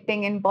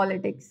reflecting in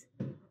politics,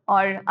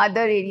 or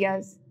other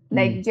areas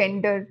like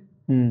gender,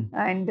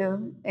 and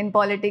in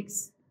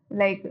politics,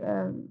 like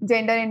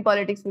gender in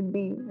politics would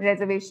be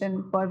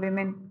reservation for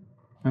women.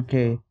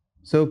 Okay.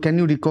 So can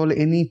you recall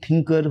any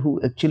thinker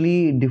who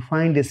actually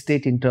defined a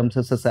state in terms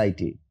of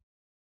society?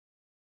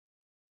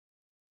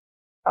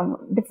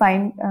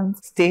 Defined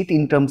State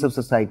in terms of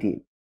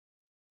society.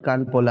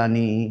 Karl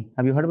Polanyi.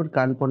 Have you heard about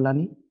Karl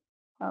Polanyi?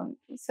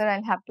 Sir,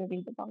 I'll have to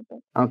read about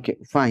it. Okay,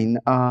 fine.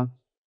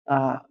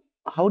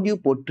 How do you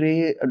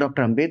portray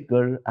Dr.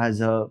 Ambedkar as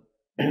a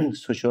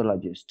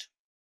sociologist?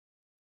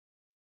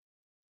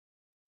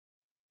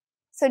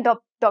 So,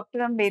 Dr.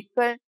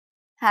 Ambedkar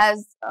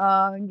has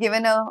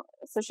given a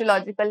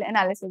sociological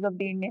analysis of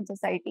the Indian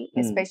society,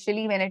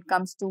 especially when it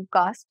comes to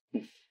caste.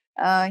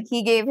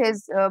 He gave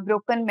his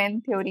broken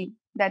men theory,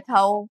 that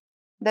how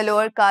the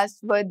lower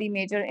castes were the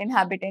major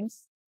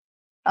inhabitants,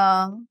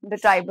 the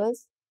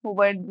tribals, who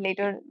were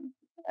later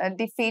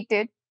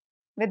defeated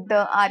with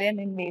the Aryan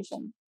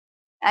invasion.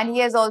 And he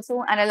has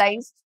also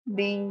analyzed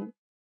the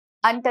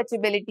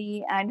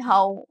untouchability and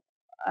how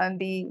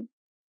the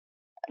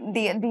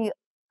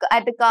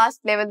at the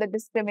caste level, the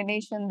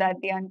discrimination that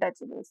the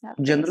untouchables have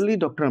faced. Generally,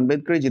 Dr.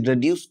 Ambedkar is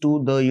reduced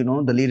to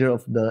the leader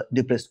of the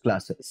depressed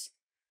classes.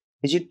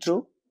 Is it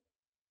true?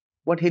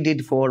 What he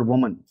did for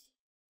women?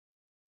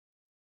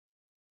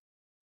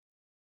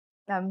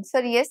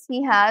 Sir, yes,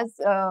 he has.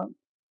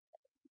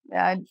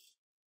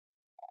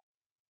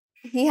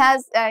 He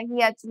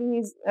actually,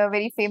 his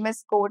very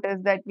famous quote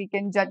is that we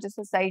can judge a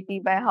society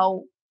by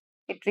how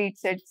it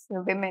treats its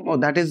women. Oh,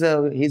 that is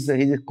his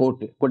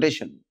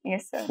quotation.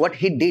 Yes, sir. What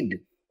he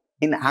did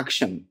in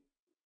action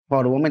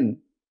for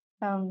women.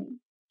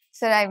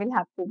 Sir, I will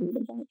have to read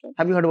about it.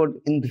 Have you heard about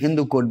in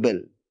Hindu Code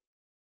Bill?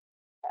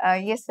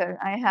 Yes, sir,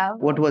 I have.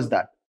 What was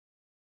that?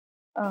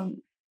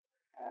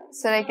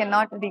 Sir, I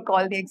cannot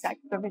recall the exact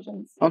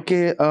provisions.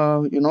 Okay,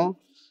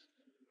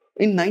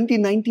 in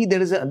 1990,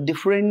 there is a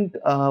different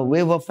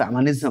wave of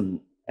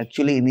feminism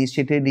actually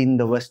initiated in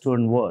the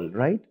Western world,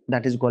 right?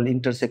 That is called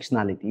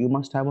intersectionality. You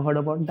must have heard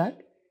about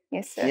that.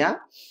 Yes, sir. Yeah.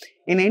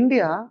 In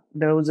India,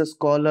 there was a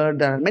scholar,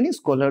 there are many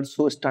scholars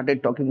who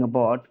started talking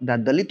about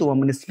that Dalit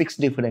woman speaks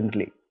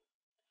differently.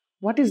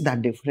 What is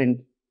that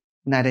different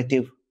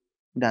narrative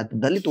that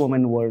Dalit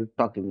women were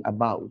talking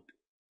about?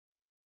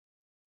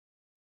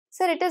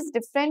 Sir, it is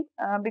different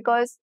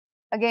because,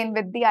 again,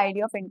 with the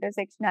idea of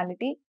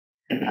intersectionality,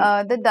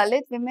 the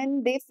Dalit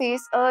women, they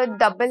face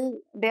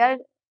they are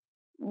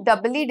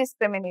doubly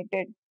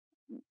discriminated.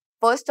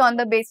 First, on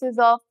the basis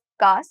of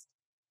caste,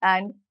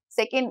 and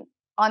second,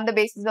 on the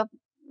basis of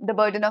the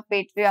burden of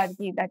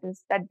patriarchy, that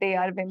is, that they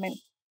are women.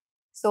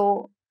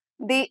 So,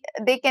 they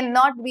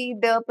cannot be,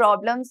 the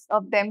problems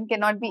of them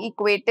cannot be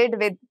equated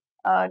with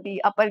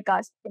the upper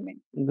caste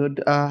women.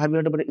 Good. Have you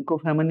heard about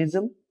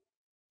ecofeminism?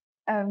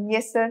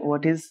 Yes, sir.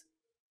 What is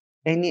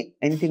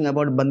anything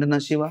about Bandhana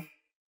Shiva?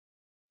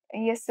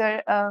 Yes,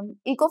 sir.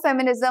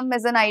 Ecofeminism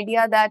is an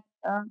idea that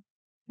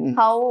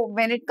how,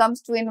 when it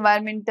comes to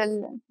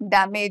environmental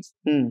damage,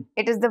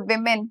 it is the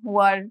women who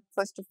are,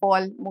 first of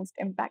all, most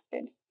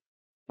impacted.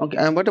 Okay,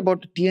 and what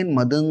about T.N.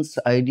 Madan's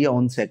idea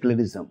on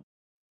secularism?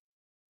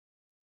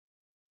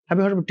 Have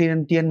you heard of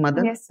T.N.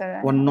 Madan? Yes, sir.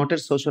 One noted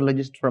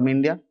sociologist from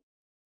India.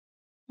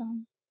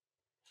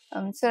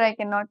 Sir, I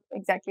cannot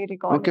exactly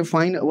recall. Okay,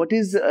 fine. What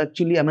is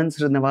actually M.N.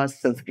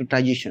 Srinivas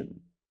Sanskritization?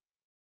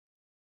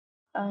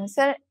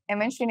 Sir,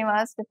 M.N.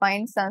 Srinivas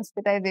defines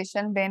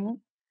Sanskritization when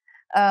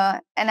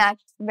an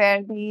act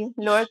where the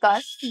lower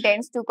caste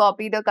tends to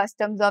copy the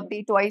customs of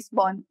the twice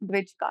born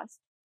Dvij caste.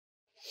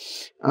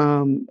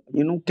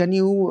 Can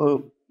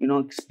you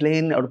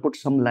explain or put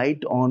some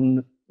light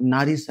on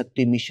Nari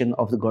Shakti mission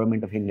of the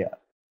government of India?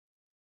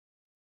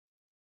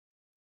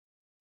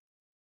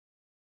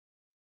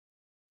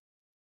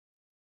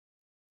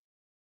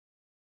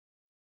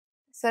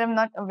 Sir, I'm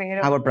not aware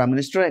of. Our Prime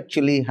Minister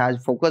actually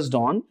has focused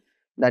on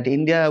that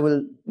India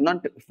will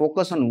not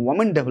focus on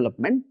women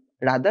development,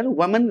 rather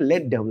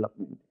women-led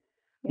development.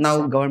 Yes, Now,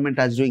 sir. government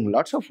is doing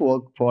lots of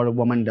work for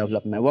women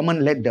development,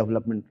 women-led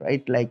development,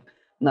 right? Like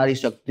Nari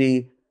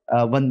Shakti,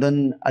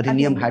 Vandan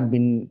Adhiniyam had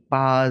been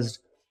passed.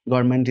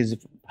 Government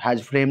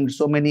has framed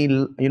so many,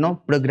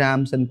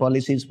 programs and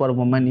policies for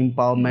women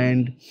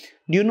empowerment.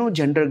 Do you know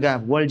gender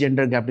gap, World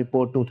Gender Gap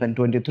Report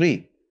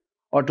 2023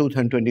 or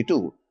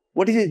 2022?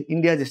 What is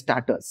India's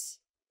status?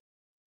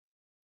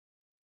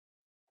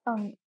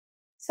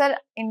 Sir,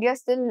 India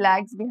still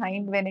lags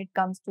behind when it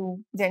comes to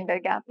gender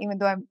gap, even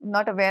though I'm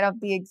not aware of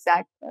the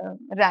exact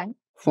rank.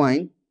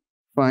 Fine.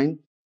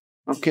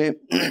 Okay.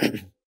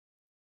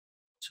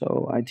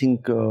 So I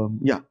think,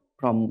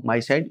 from my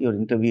side, your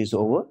interview is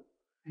over.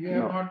 We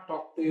have not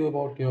talked to you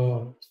about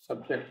your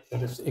subject,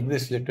 that is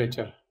English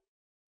literature.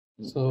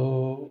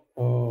 So,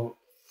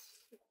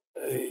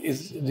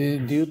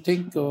 do you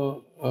think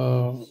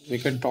we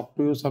can talk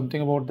to you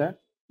something about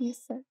that? Yes,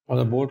 sir. or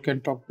the board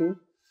can talk to you.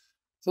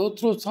 So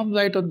throw some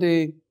light on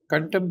the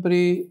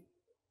contemporary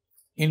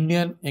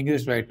Indian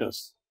English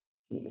writers.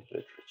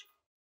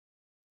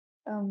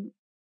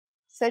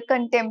 Sir,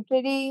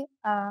 contemporary,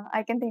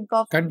 I can think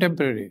of.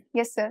 Contemporary.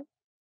 Yes, sir.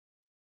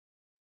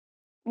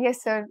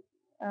 Yes, sir.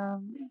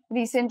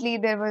 Recently,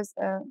 there was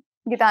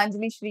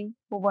Gitanjali Shri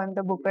who won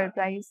the Booker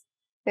Prize.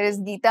 There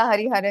is Geeta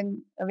Hariharan,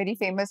 very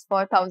famous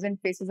for Thousand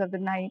Faces of the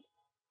Night.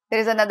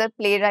 There is another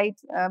playwright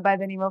by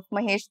the name of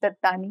Mahesh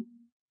Dattani.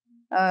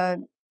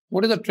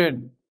 What is the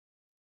trend?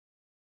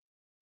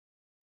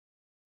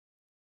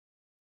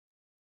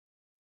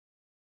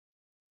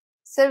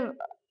 Sir,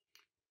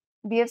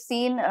 we have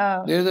seen.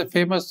 There is a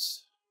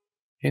famous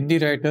Hindi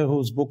writer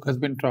whose book has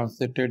been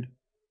translated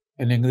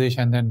in English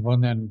and then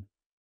won an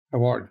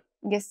award.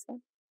 Yes, sir.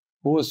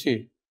 Who was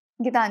she?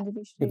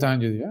 Gitanjali Shri.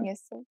 Gitanjali, yeah?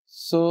 Yes, sir.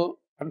 So,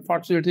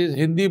 unfortunately, his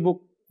Hindi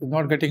book is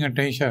not getting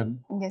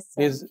attention. Yes,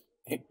 sir. His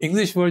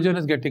English version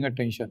is getting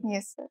attention.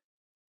 Yes, sir.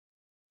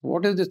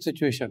 What is the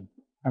situation?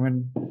 I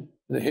mean,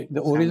 the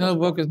original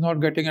work is not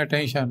getting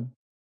attention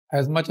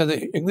as much as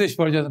the English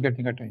version is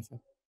getting attention.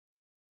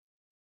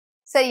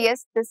 So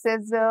yes, this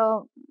is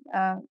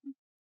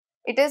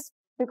it is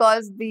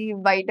because the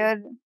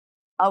wider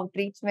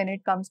outreach when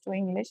it comes to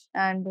English,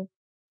 and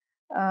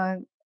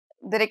the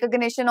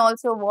recognition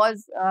also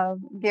was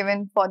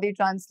given for the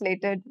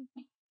translated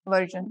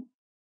version.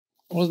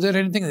 Was there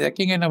anything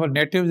lacking in our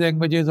native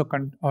languages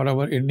or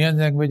our Indian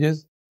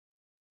languages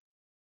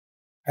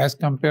as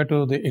compared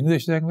to the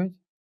English language?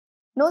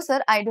 No,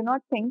 sir, I do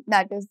not think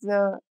that is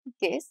the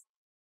case.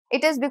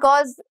 It is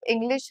because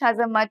English has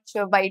a much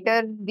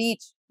wider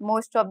reach.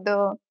 Most of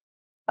the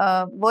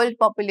world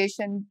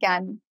population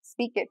can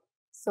speak it.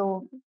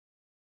 So,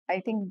 I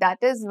think that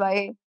is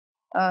why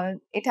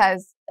it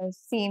has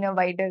seen a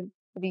wider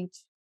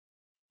reach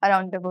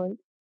around the world.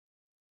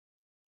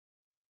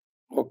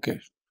 Okay,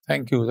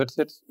 thank you.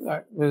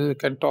 We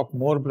can talk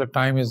more, but the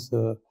time is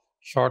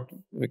short.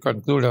 We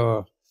conclude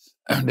our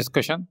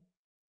discussion.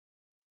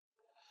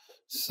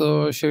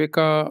 So,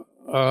 Shivika,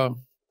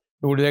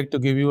 we would like to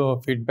give you a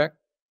feedback.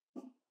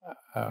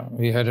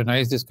 We had a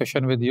nice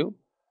discussion with you.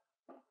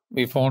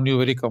 We found you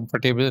very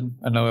comfortable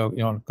in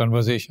our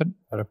conversation.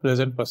 A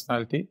pleasant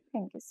personality.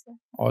 Thank you, sir.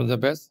 All the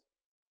best.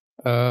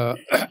 But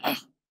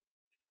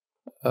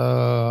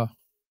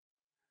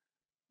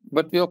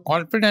your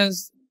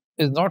confidence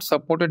is not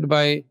supported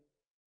by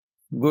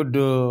good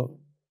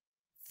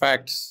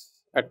facts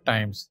at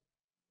times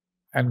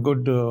and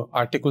good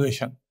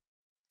articulation.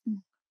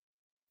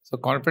 So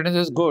confidence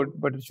is good,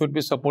 but it should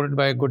be supported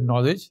by good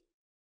knowledge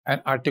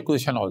and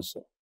articulation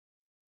also.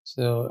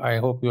 So I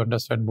hope you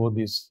understand both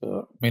these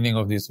meaning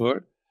of this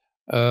word.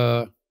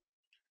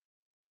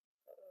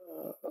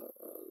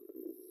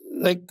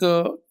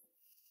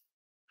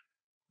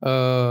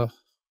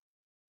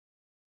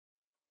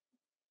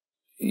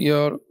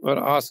 You were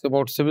asked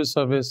about civil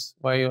service,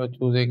 why you are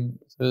choosing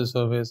civil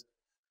service.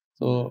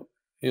 So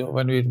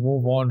when we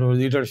move on to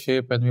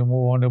leadership and we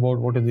move on about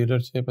what is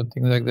leadership and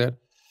things like that,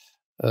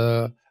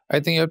 I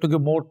think you have to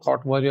give more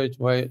thought why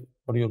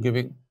you're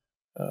giving,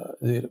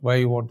 why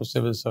you want to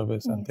civil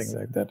service and things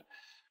like that.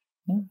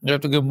 You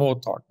have to give more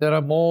thought. There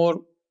are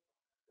more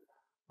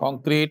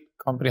concrete,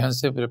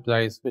 comprehensive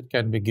replies which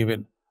can be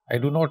given. I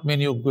do not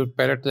mean you give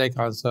parrot-like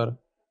answer.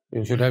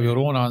 You should have your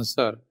own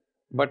answer,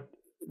 but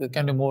there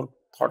can be more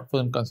thoughtful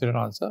and considered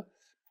answer.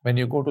 When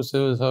you go to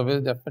civil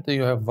service, definitely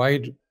you have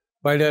wider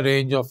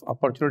range of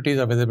opportunities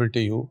available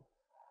to you.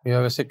 You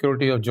have a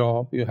security of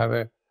job. You have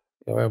a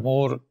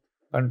more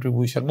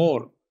contribution,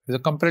 more. Is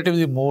it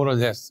comparatively more or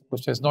less?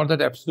 Which is not that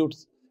absolute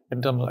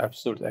in terms of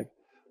absolute, like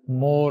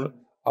more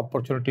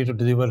opportunity to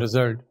deliver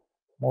result,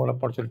 more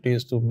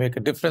opportunities to make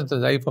a difference in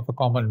the life of a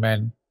common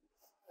man,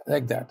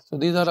 like that. So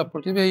these are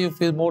opportunities where you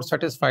feel more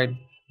satisfied.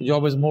 The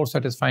job is more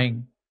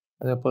satisfying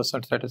as a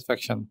personal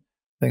satisfaction,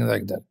 things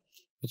like that,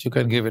 which you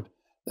can give it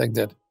like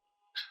that.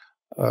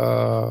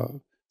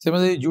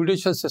 Similarly,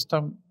 judicial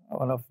system.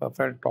 One of our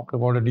friends talked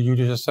about the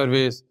judicial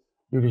service,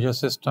 judicial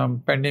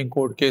system, pending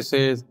court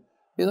cases.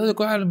 These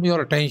require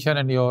your attention,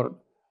 and your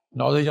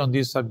knowledge on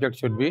these subjects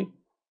should be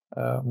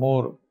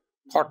more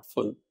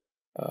thoughtful.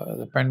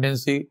 The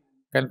pendency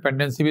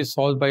be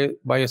solved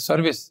by a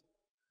service,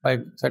 by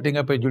setting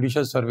up a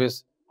judicial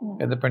service,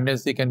 and the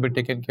pendency can be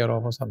taken care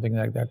of or something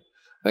like that.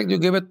 Like you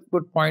gave a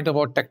good point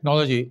about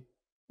technology,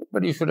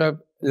 but you should have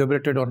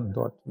elaborated on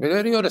that.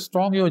 Whether you are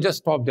strong, you just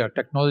stop there.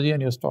 Technology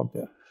and you stop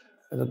there.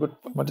 It's a good,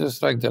 but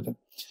just like that.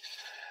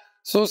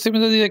 So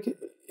similarly, like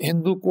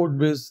Hindu code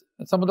bills,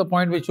 some of the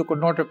points which you could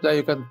not reply,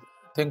 you can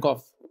think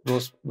of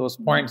those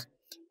points.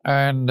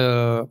 And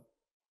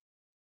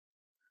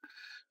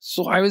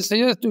so I will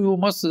suggest you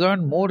must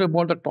learn more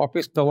about the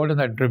topics covered in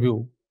that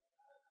review.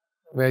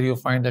 Where you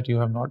find that you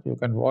have not, you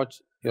can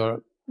watch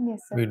your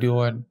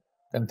video and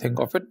can think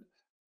of it.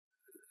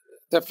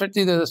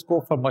 Definitely there is a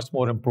scope for much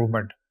more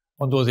improvement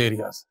on those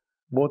areas,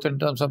 both in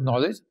terms of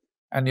knowledge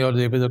and your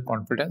level of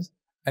confidence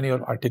and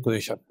your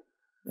articulation.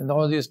 And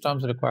all these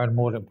terms require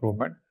more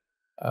improvement.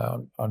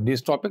 on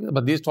these topics.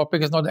 But these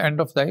topics is not the end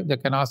of life. They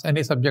can ask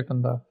any subject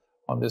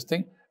on this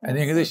thing. And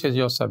English is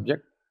your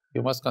subject.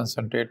 You must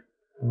concentrate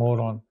more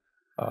on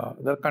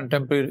the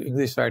contemporary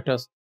English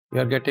writers. We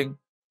are getting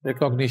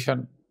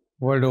recognition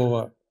world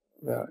over.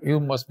 You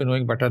must be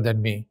knowing better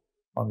than me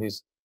on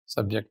this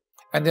subject.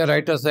 And there are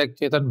writers like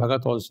Chetan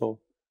Bhagat also,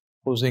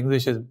 whose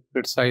English is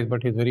criticized,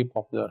 but he's very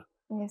popular.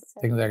 Yes,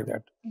 sir. Things like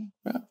that.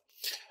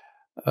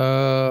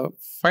 Yeah.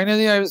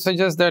 Finally, I would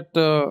suggest that,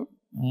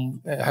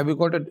 have you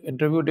got an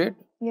interview date?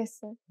 Yes,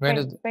 sir. When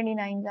is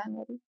 29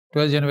 January.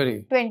 12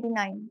 January?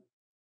 29.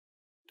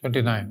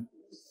 29.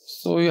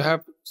 So you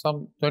have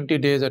some 20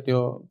 days at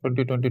your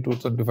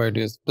 25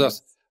 days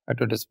plus at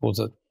your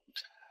disposal.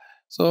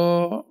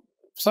 So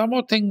some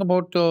more thing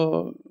about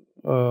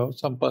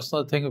some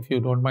personal thing, if you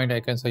don't mind, I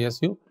can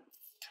suggest you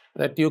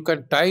that you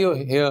can tie your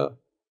hair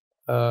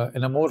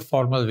in a more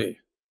formal way.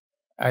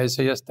 I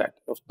suggest that.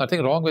 There's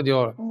nothing wrong with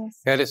your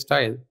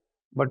hairstyle,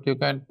 but you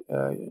can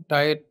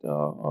tie it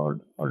or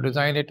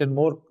design it in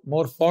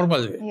more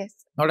formal way,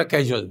 not a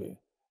casual way,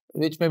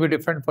 which may be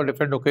different for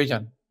different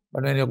occasion.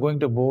 But when you're going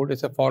to board,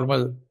 it's a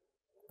formal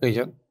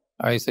occasion.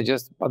 I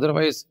suggest.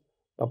 Otherwise,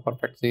 you're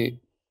perfectly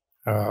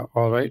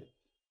all right.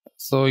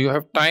 So you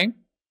have time,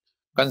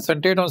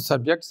 concentrate on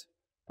subjects,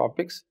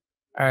 topics,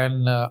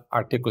 and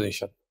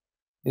articulation.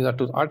 These are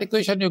two.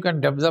 Articulation you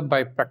can develop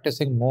by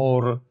practicing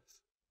more,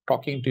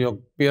 talking to your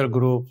peer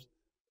groups,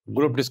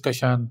 group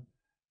discussion,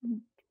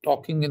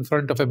 talking in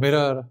front of a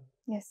mirror,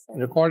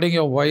 recording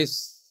your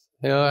voice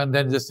here and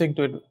then listening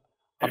to it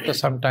after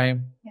some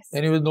time.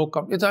 Then you will know.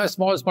 It's a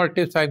small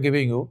tips I'm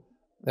giving you.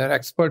 There are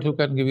experts who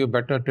can give you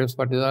better tips,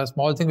 but these are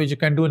small things which you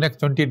can do next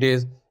 20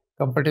 days.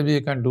 Comfortably,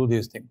 you can do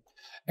these things.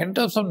 In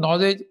terms of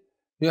knowledge,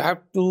 you have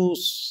to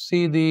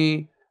see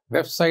the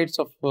websites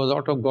of a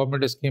lot of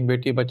government schemes,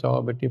 Beti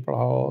Bachao, Beti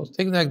Padhao,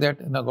 things like that.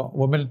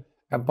 Women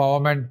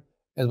empowerment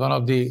is one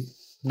of the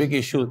big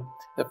issues.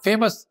 The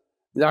famous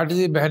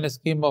Ladli Behan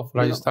scheme of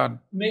Rajasthan.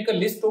 Make a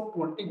list of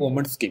 20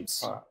 government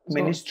schemes.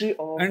 Ministry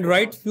of... And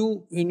write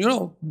few,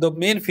 the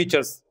main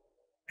features,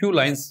 few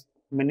lines,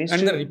 and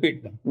then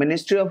repeat them.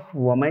 Ministry of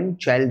Women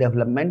Child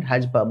Development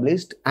has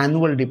published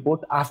annual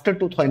report after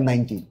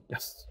 2019.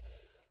 Yes.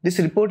 This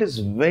report is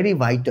very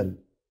vital,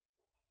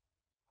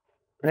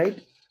 right?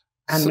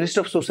 And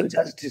Ministry of Social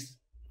Justice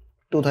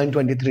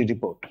 2023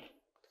 report.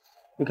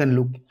 You can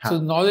look. So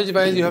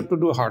knowledge-wise, you have to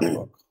do hard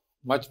work.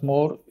 Much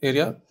more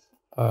area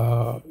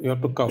you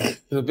have to cover.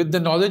 With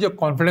the knowledge, your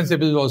confidence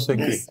level will also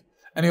increase.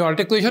 And your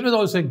articulation will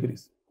also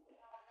increase.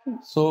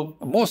 So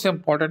most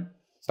important,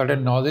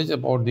 certain knowledge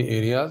about the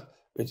areas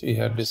which we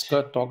have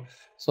discussed, talked.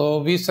 So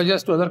we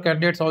suggest to other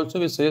candidates also,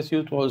 we suggest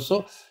you to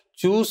also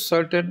choose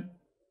certain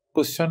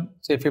question,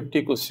 say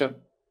 50 question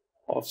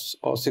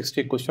or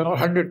 60 question or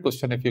 100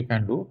 question if you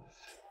can do.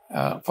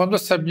 From the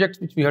subjects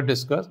which we have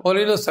discussed, or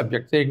any other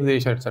subject, say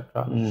English,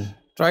 etc.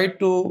 Try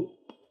to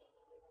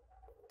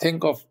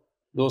think of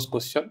those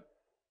questions,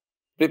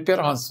 prepare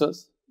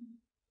answers,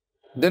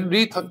 then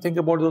think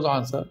about those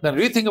answers, then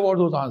rethink about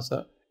those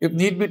answers. If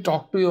need be,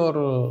 talk to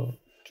your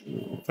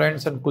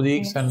friends and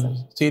colleagues and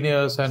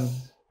seniors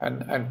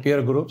and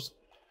peer groups.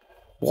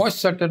 Watch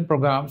certain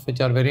programs which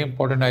are very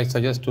important, I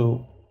suggest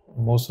to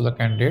most of the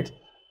candidates,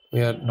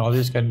 where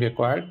knowledge can be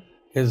acquired,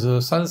 is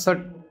Sunset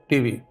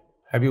TV.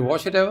 Have you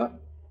watched it ever?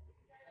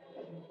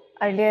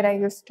 Earlier I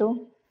used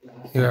to.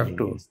 You have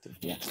to.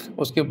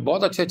 उसके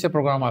बहुत अच्छे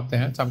programme आते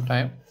हैं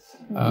sometime.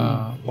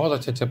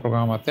 बहुत अच्छे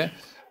programme आते हैं.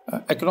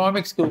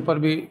 Economics के ऊपर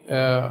भी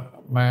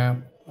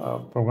मैं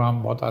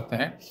प्रोग्राम बहुत आते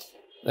हैं.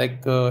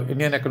 Like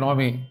Indian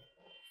economy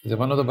is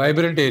one of the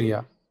vibrant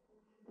area.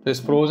 There's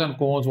pros and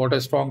cons, what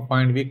is strong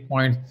point, weak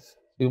point.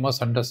 You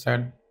must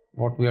understand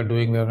what we are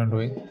doing, where we are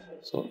doing.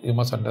 So you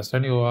must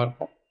understand you are,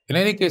 in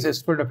any case, a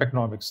student of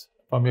economics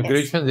from your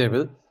graduation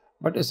level,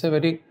 but it's a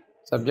very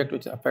subject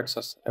which affects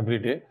us every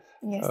day.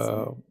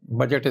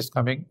 Budget is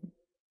coming.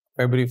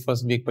 February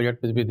first week budget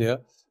will be there.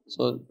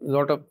 So a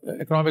lot of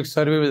economic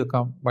survey will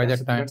come by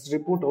that time. That's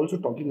report also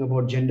talking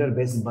about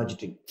gender-based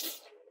budgeting.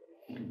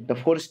 The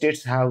 4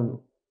 states have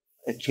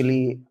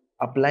actually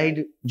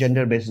applied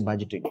gender-based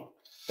budgeting.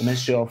 The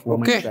Ministry of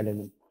Women and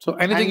Child. So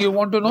anything you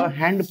want to know?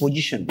 Hand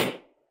position.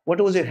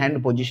 What was your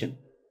hand position?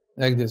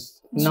 Like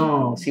this.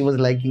 No, she was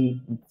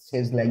liking,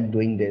 she's like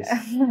doing this.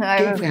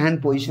 Keep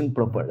hand position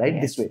proper, right?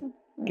 This way.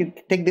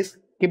 Take this,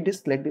 keep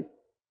this like this.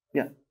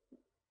 Yeah.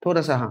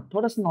 Thoda sa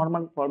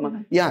normal,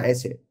 formal. Yeah,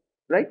 ऐसे.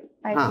 Right?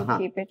 I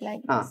keep it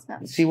like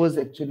this. She was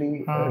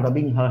actually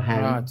rubbing her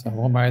hand.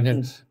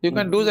 You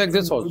can do like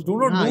this also. Do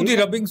not do the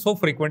rubbing so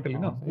frequently.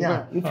 No?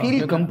 Yeah, you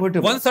feel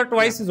comfortable. Once or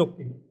twice is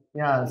okay.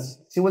 Yeah,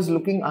 she was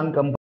looking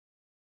uncomfortable.